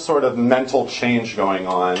there's some sort of mental change going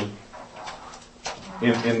on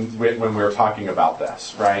when we were talking about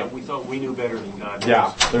this, right? We thought we knew better than God.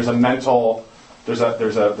 Yeah. There's a mental. There's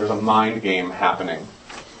a mind game happening.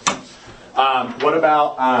 What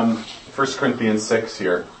about 1 Corinthians 6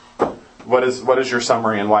 here? What is your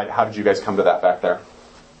summary and why? How did you guys come to that back there?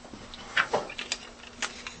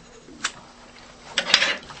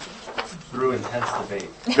 Through intense debate.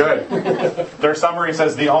 Good. Their summary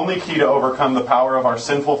says the only key to overcome the power of our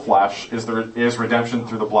sinful flesh is redemption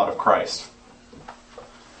through the blood of Christ.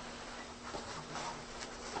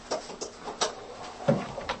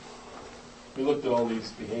 We looked at all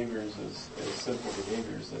these behaviors as sinful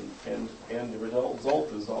behaviors, and the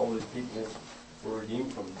result is all these people were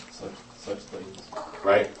redeemed from such things.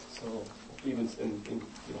 Right. So even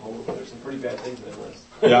there's some pretty bad things in that list.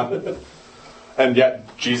 Yeah. And yet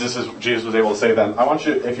Jesus was able to say them. I want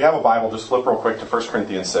you, if you have a Bible, just flip real quick to 1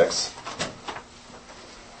 Corinthians 6,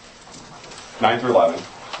 9 through 11.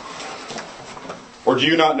 Or do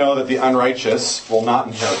you not know that the unrighteous will not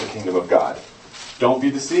inherit the kingdom of God? Don't be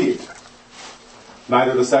deceived.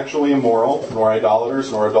 Neither the sexually immoral, nor idolaters,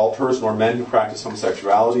 nor adulterers, nor men who practice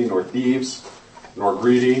homosexuality, nor thieves, nor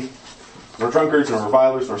greedy, nor drunkards, nor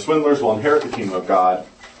revilers, nor swindlers will inherit the kingdom of God.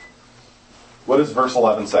 What does verse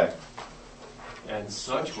 11 say? And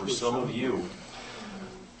such were some of you.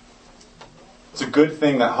 It's a good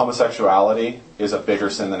thing that homosexuality is a bigger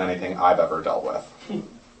sin than anything I've ever dealt with.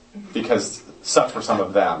 Because such were some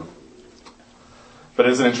of them. But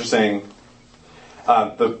isn't it interesting,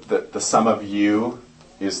 the some of you,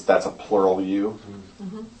 that's a plural you.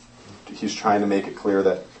 Mm-hmm. He's trying to make it clear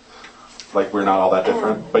that we're not all that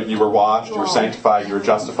different. But you were washed, you were sanctified, you were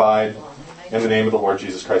justified in the name of the Lord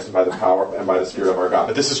Jesus Christ and by the power and by the Spirit of our God.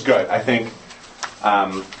 But this is good. I think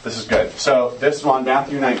this is good. So this one,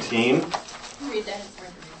 Matthew 19. Read that.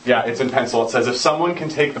 Yeah, it's in pencil. It says, if someone can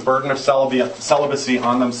take the burden of celibacy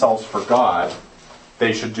on themselves for God,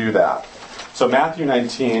 they should do that. So Matthew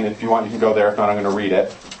 19, if you want, you can go there. If not, I'm going to read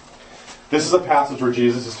it. This is a passage where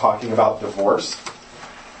Jesus is talking about divorce.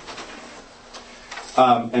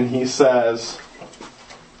 And he says,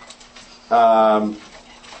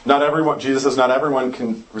 Jesus says, not everyone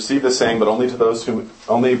can receive this saying, but only those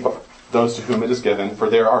to whom it is given. For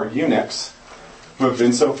there are eunuchs who have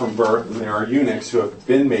been so from birth, and there are eunuchs who have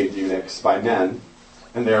been made eunuchs by men,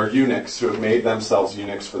 and there are eunuchs who have made themselves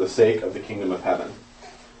eunuchs for the sake of the kingdom of heaven.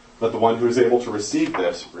 Let the one who is able to receive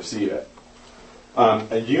this, receive it.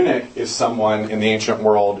 A eunuch is someone in the ancient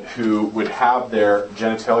world who would have their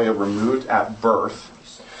genitalia removed at birth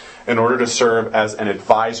in order to serve as an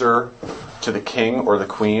advisor to the king or the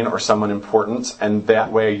queen or someone important, and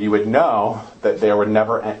that way you would know that there would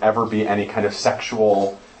never ever be any kind of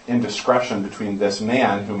sexual indiscretion between this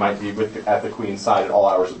man who might be at the queen's side at all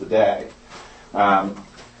hours of the day.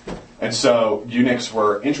 And so eunuchs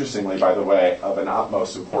were, interestingly, by the way, of an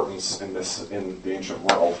utmost importance in the ancient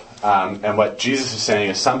world. And what Jesus is saying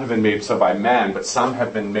is some have been made so by men, but some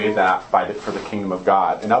have been made that for the kingdom of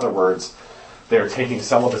God. In other words, they are taking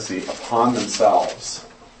celibacy upon themselves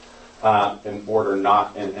in order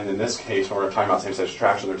not, and in this case, when we're talking about same-sex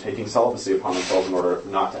attraction, they're taking celibacy upon themselves in order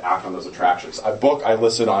not to act on those attractions. A book I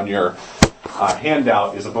listed on your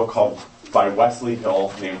handout is a book by Wesley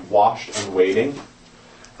Hill named Washed and Waiting.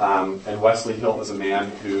 And Wesley Hill is a man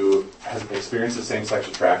who has experienced the same-sex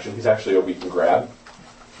attraction. He's actually a Wheaton grad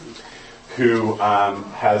who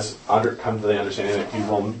has come to the understanding that he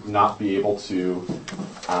will not be able to,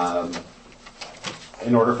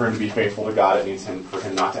 in order for him to be faithful to God, it needs for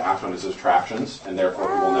him not to act on his attractions, and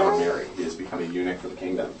therefore he will never marry. He has become a eunuch for the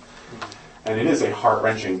kingdom. And it is a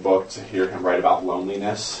heart-wrenching book to hear him write about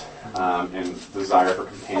loneliness and desire for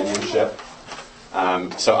companionship.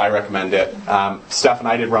 So I recommend it. Steph and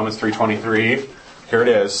I did Romans 3:23. Here it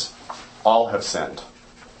is. All have sinned,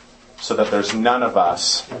 so that there's none of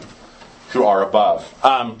us who are above.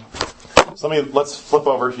 So let's flip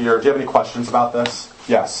over here. Do you have any questions about this?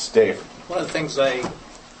 Yes, Dave. One of the things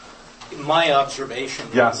my observation,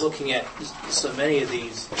 looking at so many of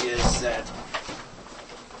these, is that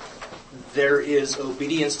there is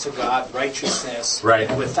obedience to God, righteousness. Right.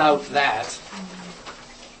 And without that,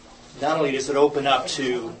 not only does it open up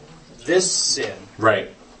to this sin,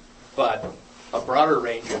 Right. but a broader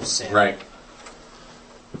range of sin. Right.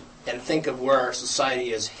 And think of where our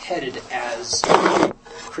society is headed as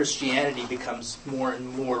Christianity becomes more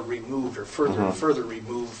and more removed, or further and further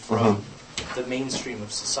removed from the mainstream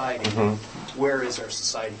of society. Where is our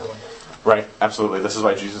society going? Right, absolutely. This is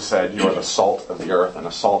why Jesus said, "You are the salt of the earth," and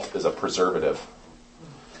a salt is a preservative.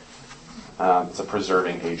 It's a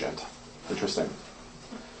preserving agent. Interesting.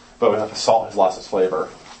 But when salt has lost its flavor,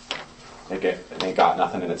 it ain't got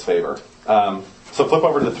nothing in its favor. So flip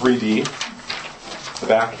over to the 3D, the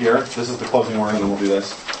back here. This is the closing word, and then we'll do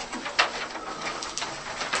this.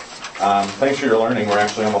 Thanks for your learning. We're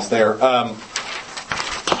actually almost there.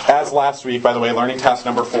 As last week, by the way, learning task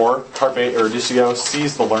number 4, Carpe Erudicio,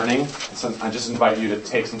 seize the learning. So I just invite you to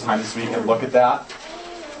take some time this week and look at that.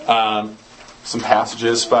 Some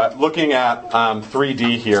passages, but looking at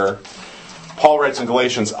 3D here, Paul writes in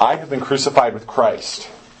Galatians, "I have been crucified with Christ.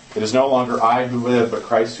 It is no longer I who live, but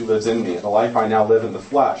Christ who lives in me. The life I now live in the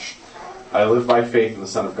flesh, I live by faith in the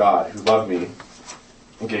Son of God, who loved me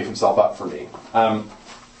and gave himself up for me."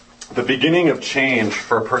 The beginning of change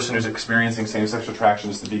for a person who's experiencing same-sex attraction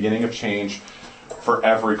is the beginning of change for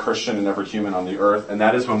every Christian and every human on the earth, and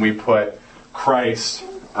that is when we put Christ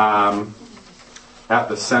at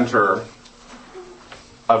the center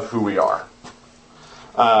of who we are.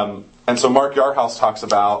 And so Mark Yarhouse talks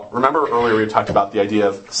about, remember earlier we talked about the idea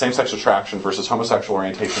of same-sex attraction versus homosexual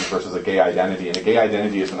orientation versus a gay identity. And a gay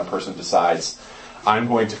identity is when a person decides, I'm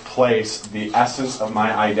going to place the essence of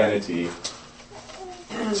my identity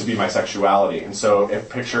to be my sexuality. And so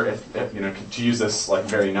if to use this like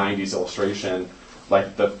very 90s illustration,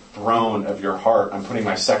 like the throne of your heart, I'm putting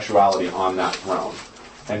my sexuality on that throne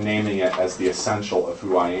and naming it as the essential of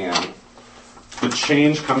who I am. The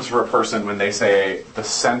change comes for a person when they say the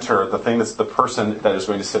center, the thing that's the person that is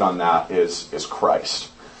going to sit on that is Christ.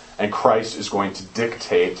 And Christ is going to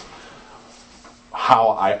dictate how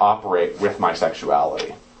I operate with my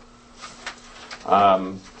sexuality.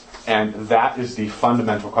 And that is the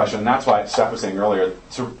fundamental question. And that's why Steph was saying earlier,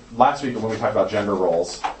 so last week when we talked about gender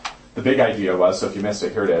roles, the big idea was, so if you missed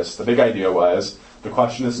it, here it is. The big idea was, the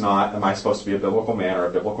question is not, am I supposed to be a biblical man or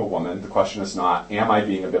a biblical woman? The question is not, am I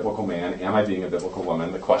being a biblical man? Am I being a biblical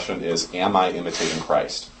woman? The question is, am I imitating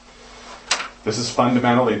Christ? This is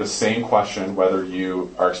fundamentally the same question whether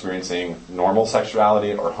you are experiencing normal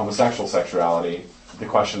sexuality or homosexual sexuality. The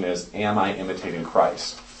question is, am I imitating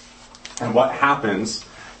Christ? And what happens,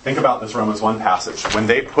 think about this Romans 1 passage.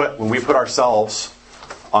 When we put ourselves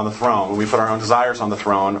on the throne, when we put our own desires on the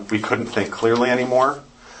throne, we couldn't think clearly anymore.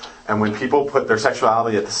 And when people put their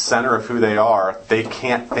sexuality at the center of who they are, they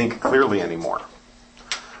can't think clearly anymore.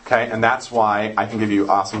 Okay? And that's why I can give you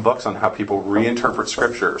awesome books on how people reinterpret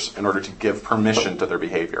scriptures in order to give permission to their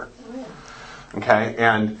behavior. Okay?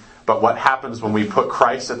 But what happens when we put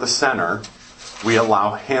Christ at the center, we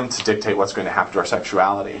allow him to dictate what's going to happen to our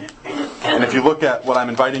sexuality. And if you look at what I'm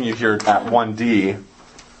inviting you here at 1D,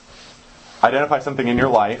 identify something in your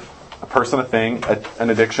life, a person, a thing, an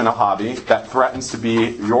addiction, a hobby, that threatens to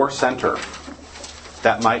be your center,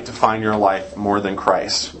 that might define your life more than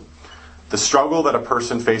Christ. The struggle that a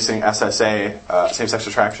person facing SSA, same-sex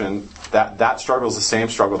attraction, that struggle is the same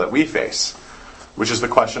struggle that we face, which is the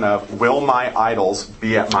question of, will my idols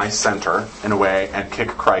be at my center in a way and kick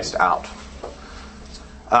Christ out?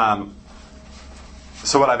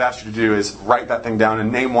 So what I've asked you to do is write that thing down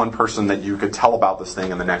and name one person that you could tell about this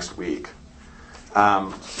thing in the next week.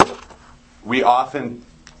 The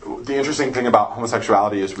interesting thing about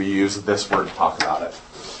homosexuality is we use this word to talk about it.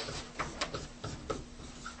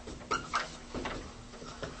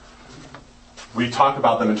 We talk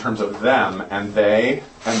about them in terms of them and they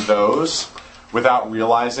and those without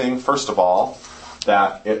realizing, first of all,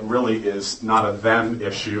 that it really is not a them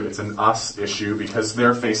issue, it's an us issue because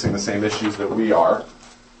they're facing the same issues that we are.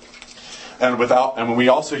 And when we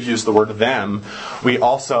also use the word them, we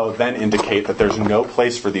also then indicate that there's no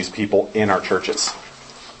place for these people in our churches.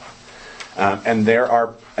 And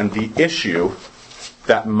the issue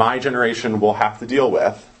that my generation will have to deal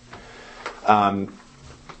with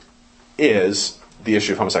is the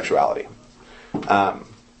issue of homosexuality.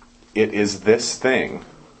 It is this thing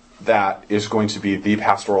that is going to be the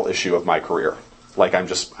pastoral issue of my career. Like I'm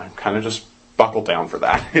kind of just buckled down for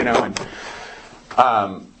that, And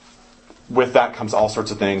with that comes all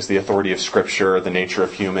sorts of things: the authority of Scripture, the nature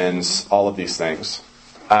of humans, all of these things.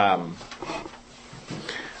 But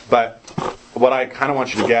what I kind of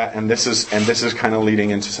want you to get, and this is kind of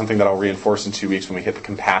leading into something that I'll reinforce in 2 weeks when we hit the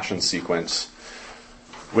compassion sequence,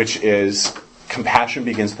 which is compassion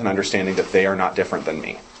begins with an understanding that they are not different than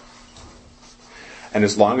me. And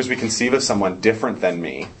as long as we conceive of someone different than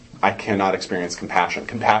me, I cannot experience compassion.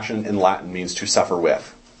 Compassion in Latin means to suffer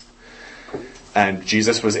with. And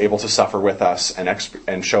Jesus was able to suffer with us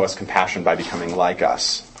and show us compassion by becoming like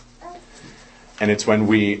us. And it's when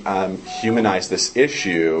we humanize this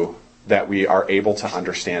issue that we are able to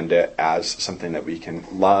understand it as something that we can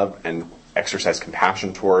love and exercise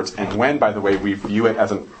compassion towards. And when, by the way, we view it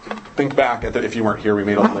as think back, if you weren't here, we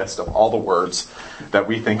made a list of all the words that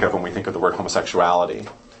we think of when we think of the word homosexuality.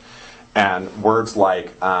 And words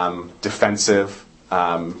like defensive,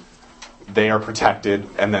 they are protected,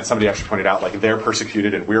 and then somebody actually pointed out, like, they're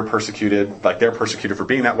persecuted and we're persecuted, like they're persecuted for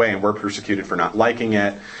being that way and we're persecuted for not liking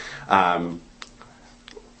it.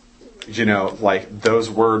 Like those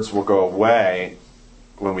words will go away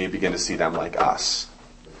when we begin to see them like us.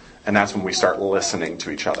 And that's when we start listening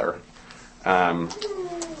to each other.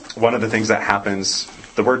 One of the things that happens,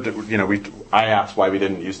 the word, I asked why we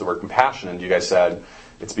didn't use the word compassion, and you guys said,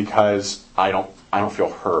 it's because I don't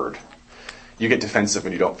feel heard. You get defensive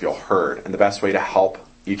when you don't feel heard. And the best way to help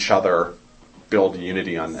each other build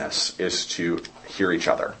unity on this is to hear each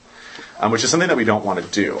other, which is something that we don't want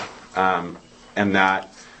to do.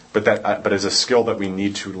 But is a skill that we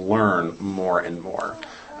need to learn more and more.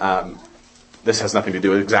 This has nothing to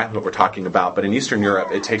do with exactly what we're talking about, but in Eastern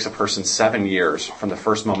Europe, it takes a person 7 years from the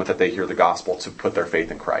first moment that they hear the gospel to put their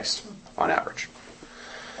faith in Christ, on average.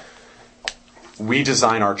 We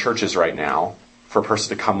design our churches right now for a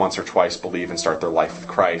person to come once or twice, believe, and start their life with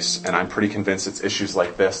Christ. And I'm pretty convinced it's issues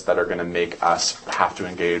like this that are going to make us have to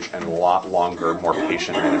engage in a lot longer, more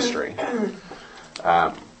patient ministry.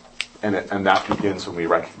 And that begins when we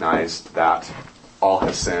recognize that all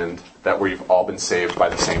have sinned, that we've all been saved by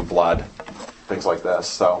the same blood, things like this.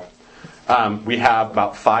 So we have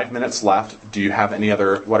about 5 minutes left. Do you have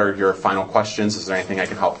what are your final questions? Is there anything I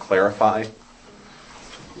can help clarify?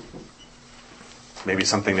 Maybe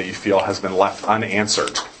something that you feel has been left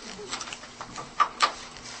unanswered.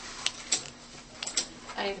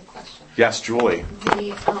 I have a question. Yes, Julie.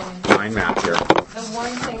 The mind map here. The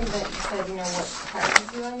one thing that you said, what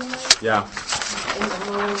surprises you on the list? Yeah. In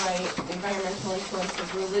the lower right, environmental influence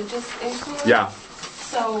of religious influence. Yeah.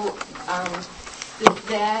 So,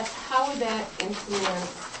 how would that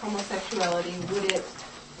influence homosexuality?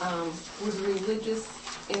 Would religious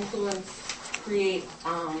influence create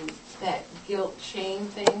that guilt shame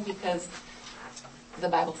thing? Because the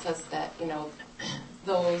Bible says that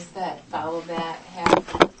those that follow that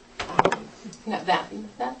have not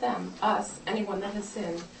them, us, anyone that has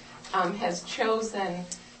sinned, has chosen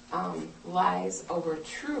lies over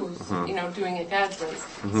truth. Doing it God's ways.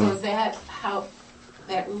 Mm-hmm. So is that how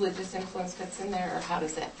that religious influence fits in there, or how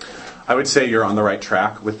does that fit in there? I would say you're on the right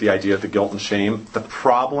track with the idea of the guilt and shame. The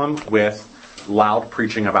problem with loud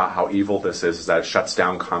preaching about how evil this is that it shuts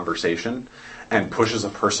down conversation and pushes a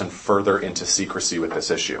person further into secrecy with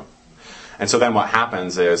this issue. And so then what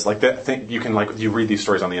happens is, you read these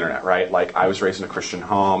stories on the internet, right? Like, I was raised in a Christian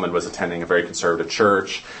home and was attending a very conservative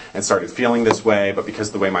church and started feeling this way, but because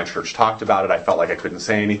of the way my church talked about it, I felt like I couldn't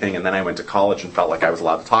say anything, and then I went to college and felt like I was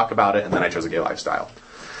allowed to talk about it, and then I chose a gay lifestyle.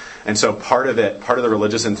 And so part of the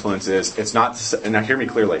religious influence is, it's not, and now hear me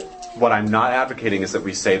clearly, what I'm not advocating is that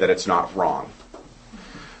we say that it's not wrong.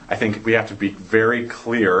 I think we have to be very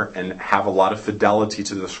clear and have a lot of fidelity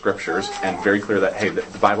to the scriptures, and very clear that, hey,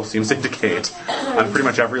 the Bible seems to indicate on pretty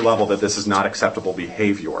much every level that this is not acceptable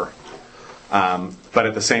behavior. But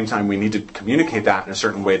at the same time, we need to communicate that in a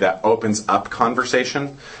certain way that opens up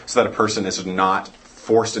conversation so that a person is not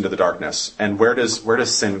forced into the darkness. And where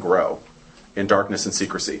does sin grow? In darkness and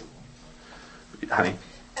secrecy. Honey?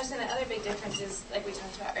 I was saying the other big difference is, like we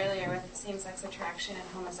talked about earlier, with same-sex attraction and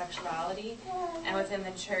homosexuality. And within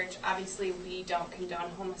the church, obviously, we don't condone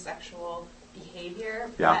homosexual behavior,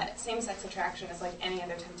 but same-sex attraction is like any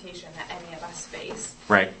other temptation that any of us face.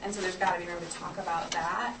 Right. And so there's got to be room to talk about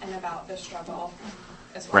that and about the struggle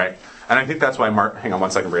as well. Right. And I think that's why hang on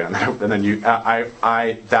one second, Brianna, and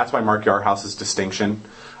then that's why Mark Yarhouse's distinction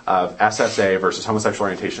of SSA versus homosexual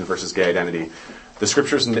orientation versus gay identity. The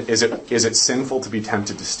scriptures, is it sinful to be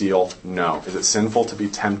tempted to steal? No. Is it sinful to be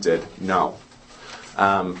tempted? No.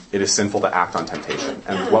 It is sinful to act on temptation.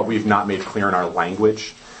 And what we've not made clear in our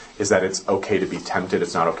language is that it's okay to be tempted,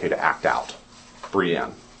 it's not okay to act out.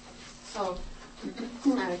 Brianne. So,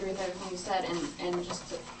 I agree with everything you said, and just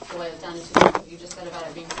to boil it down to what you just said about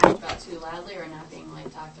it being talked about too loudly or not being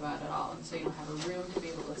talked about at all, and so you don't have a room to be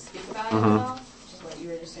able to speak about it at all, which is what you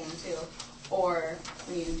were just saying too. Or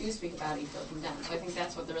when you do speak about it, you feel condemned. So I think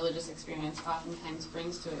that's what the religious experience oftentimes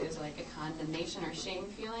brings to it, is like a condemnation or shame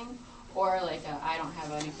feeling, or like I don't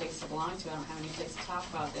have any place to belong to, I don't have any place to talk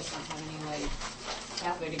about this, I don't have any like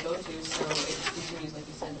pathway to go to, so it just continues, like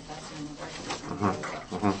you said, to fester in the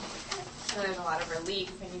darkness. So there's a lot of relief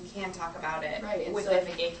when you can talk about it Right, and within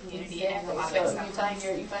so the gay community and a exactly. lot of So acceptance.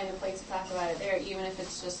 you find a place to talk about it there, even if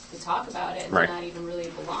it's just to talk about it and Right. not even really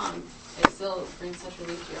belong. It still brings such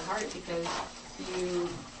relief to your heart because you've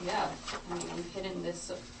hidden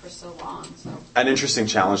this for so long. So An interesting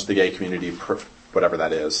challenge the gay community, whatever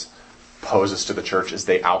that is, poses to the church is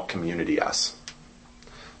they out-community us.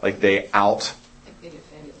 Like they out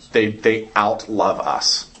love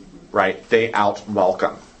us, right? They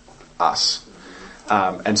out-welcome us.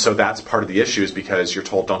 And so that's part of the issue is because you're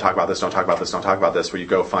told, don't talk about this, don't talk about this, don't talk about this, where you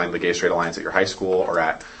go find the Gay Straight Alliance at your high school or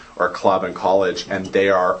a club in college, and they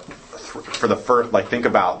are, for the first, like think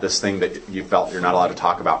about this thing that you felt you're not allowed to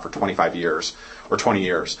talk about for 25 years or 20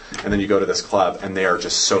 years, and then you go to this club and they are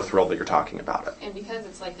just so thrilled that you're talking about it. And because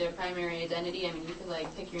it's like their primary identity, I mean, you could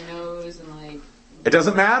like pick your nose and like It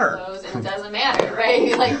doesn't matter. And it doesn't matter,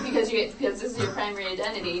 right? Like because this is your primary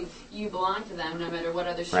identity, you belong to them, no matter what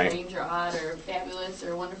other strange or odd or fabulous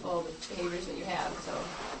or wonderful behaviors that you have. So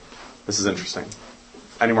this is interesting.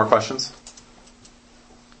 Any more questions?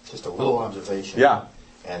 Just a little observation. Yeah.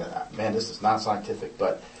 And man, this is not scientific,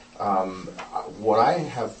 but what I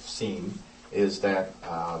have seen is that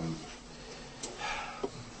how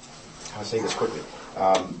to say this quickly.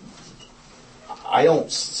 I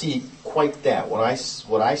don't see quite that. What I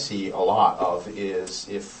see a lot of is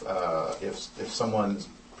if someone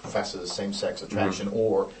professes same-sex attraction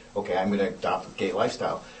or I'm going to adopt a gay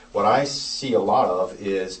lifestyle. What I see a lot of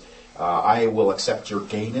is I will accept your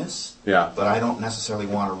gayness, but I don't necessarily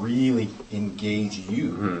want to really engage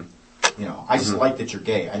you. You know, I just like that you're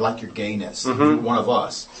gay. I like your gayness. You're one of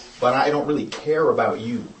us, but I don't really care about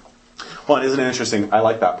you. Well, and isn't it interesting? I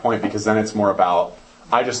like that point because then it's more about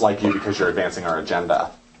I just like you because you're advancing our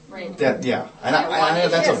agenda. Right. And I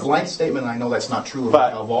that's a blank statement. And I know that's not true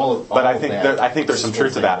of all of But I of think that. I think there's some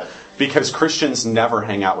truth to that because Christians never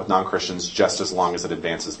hang out with non-Christians just as long as it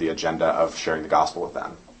advances the agenda of sharing the gospel with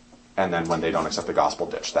them. And then when they don't accept the gospel,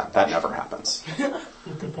 ditch them. That never happens.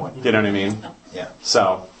 Good point. You know what I mean? Yeah.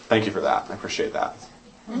 So thank you for that. I appreciate that.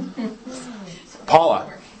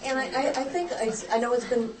 Paula. And I think I know it's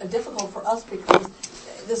been difficult for us because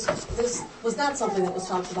this was not something that was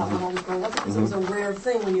talked about when I was growing up because it was a rare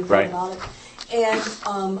thing when you think about it. And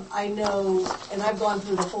I know, and I've gone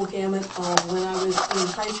through the whole gamut when I was in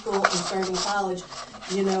high school and starting college.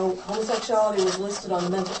 You know, homosexuality was listed on the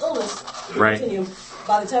mental illness continuum.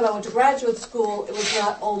 By the time I went to graduate school, it was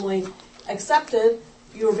not only accepted,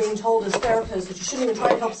 you were being told as therapists that you shouldn't even try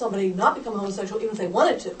to help somebody not become homosexual even if they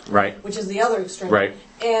wanted to. Right. Which is the other extreme. Right.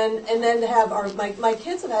 And then to have my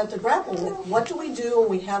kids have had to grapple with what do we do when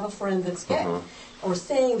we have a friend that's gay or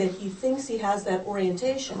saying that he thinks he has that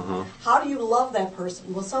orientation. How do you love that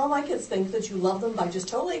person? Well, some of my kids think that you love them by just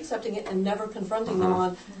totally accepting it and never confronting them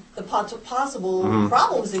on the possible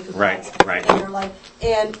problems it could cause in their life.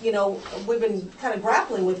 And, you know, we've been kind of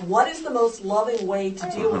grappling with what is the most loving way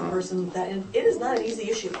to deal with a person that, and it is not an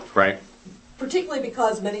easy issue. Right. Particularly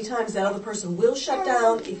because many times that other person will shut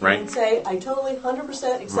down if you can say, I totally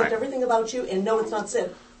 100% accept everything about you and no, it's not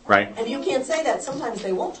sin. Right. And you can't say that. Sometimes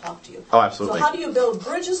they won't talk to you. Oh, absolutely. So how do you build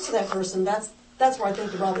bridges to that person? That's where I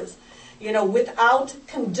think the rub is. You know, without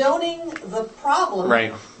condoning the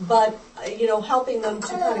problem, but, you know, helping them to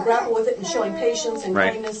kind of grapple with it and showing patience and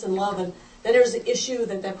kindness and love. And then there's an issue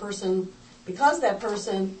that person, because that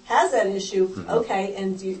person has that issue,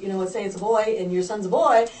 and you know, let's say it's a boy and your son's a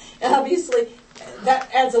boy, and obviously that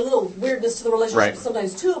adds a little weirdness to the relationship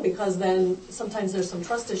sometimes too, because then sometimes there's some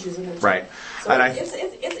trust issues in it. Right. So And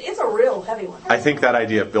it's a real heavy one. I think that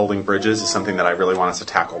idea of building bridges is something that I really want us to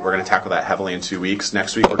tackle. We're going to tackle that heavily in 2 weeks.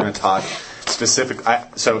 Next week we're going to talk specific.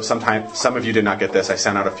 So some of you did not get this. I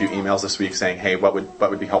sent out a few emails this week saying, hey, what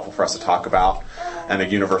would be helpful for us to talk about? And a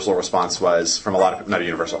universal response was from a lot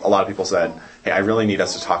of people said, hey, I really need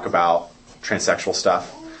us to talk about transsexual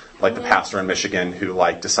stuff. Like the pastor in Michigan who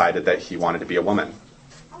decided that he wanted to be a woman.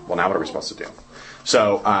 Well, now what are we supposed to do?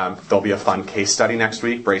 So there'll be a fun case study next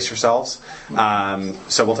week. Brace yourselves.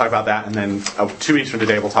 So we'll talk about that. And then 2 weeks from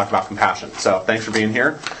today, we'll talk about compassion. So thanks for being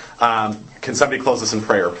here. Can somebody close us in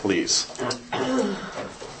prayer, please?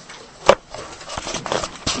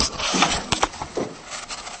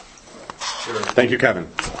 Sure. Thank you, Kevin.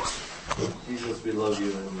 Jesus, we love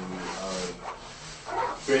you, and we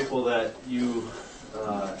are grateful that you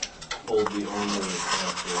hold the only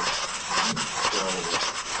answer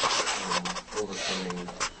for overcoming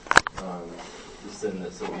the sin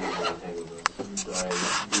that so easily entangles us. So I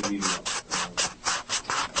give you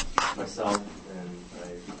myself, and I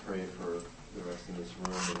pray for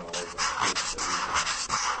room and all of the things that we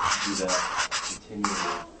can do that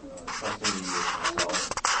continually, trusting you yourself,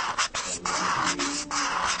 and you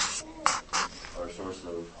our source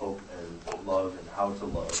of hope and love and how to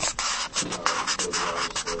love those around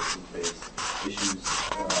us who face issues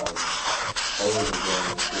over and again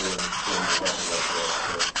during the life.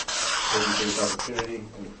 So thank you for this opportunity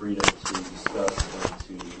and freedom to discuss and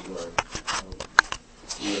to learn.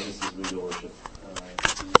 This is we worship.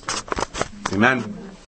 Amen.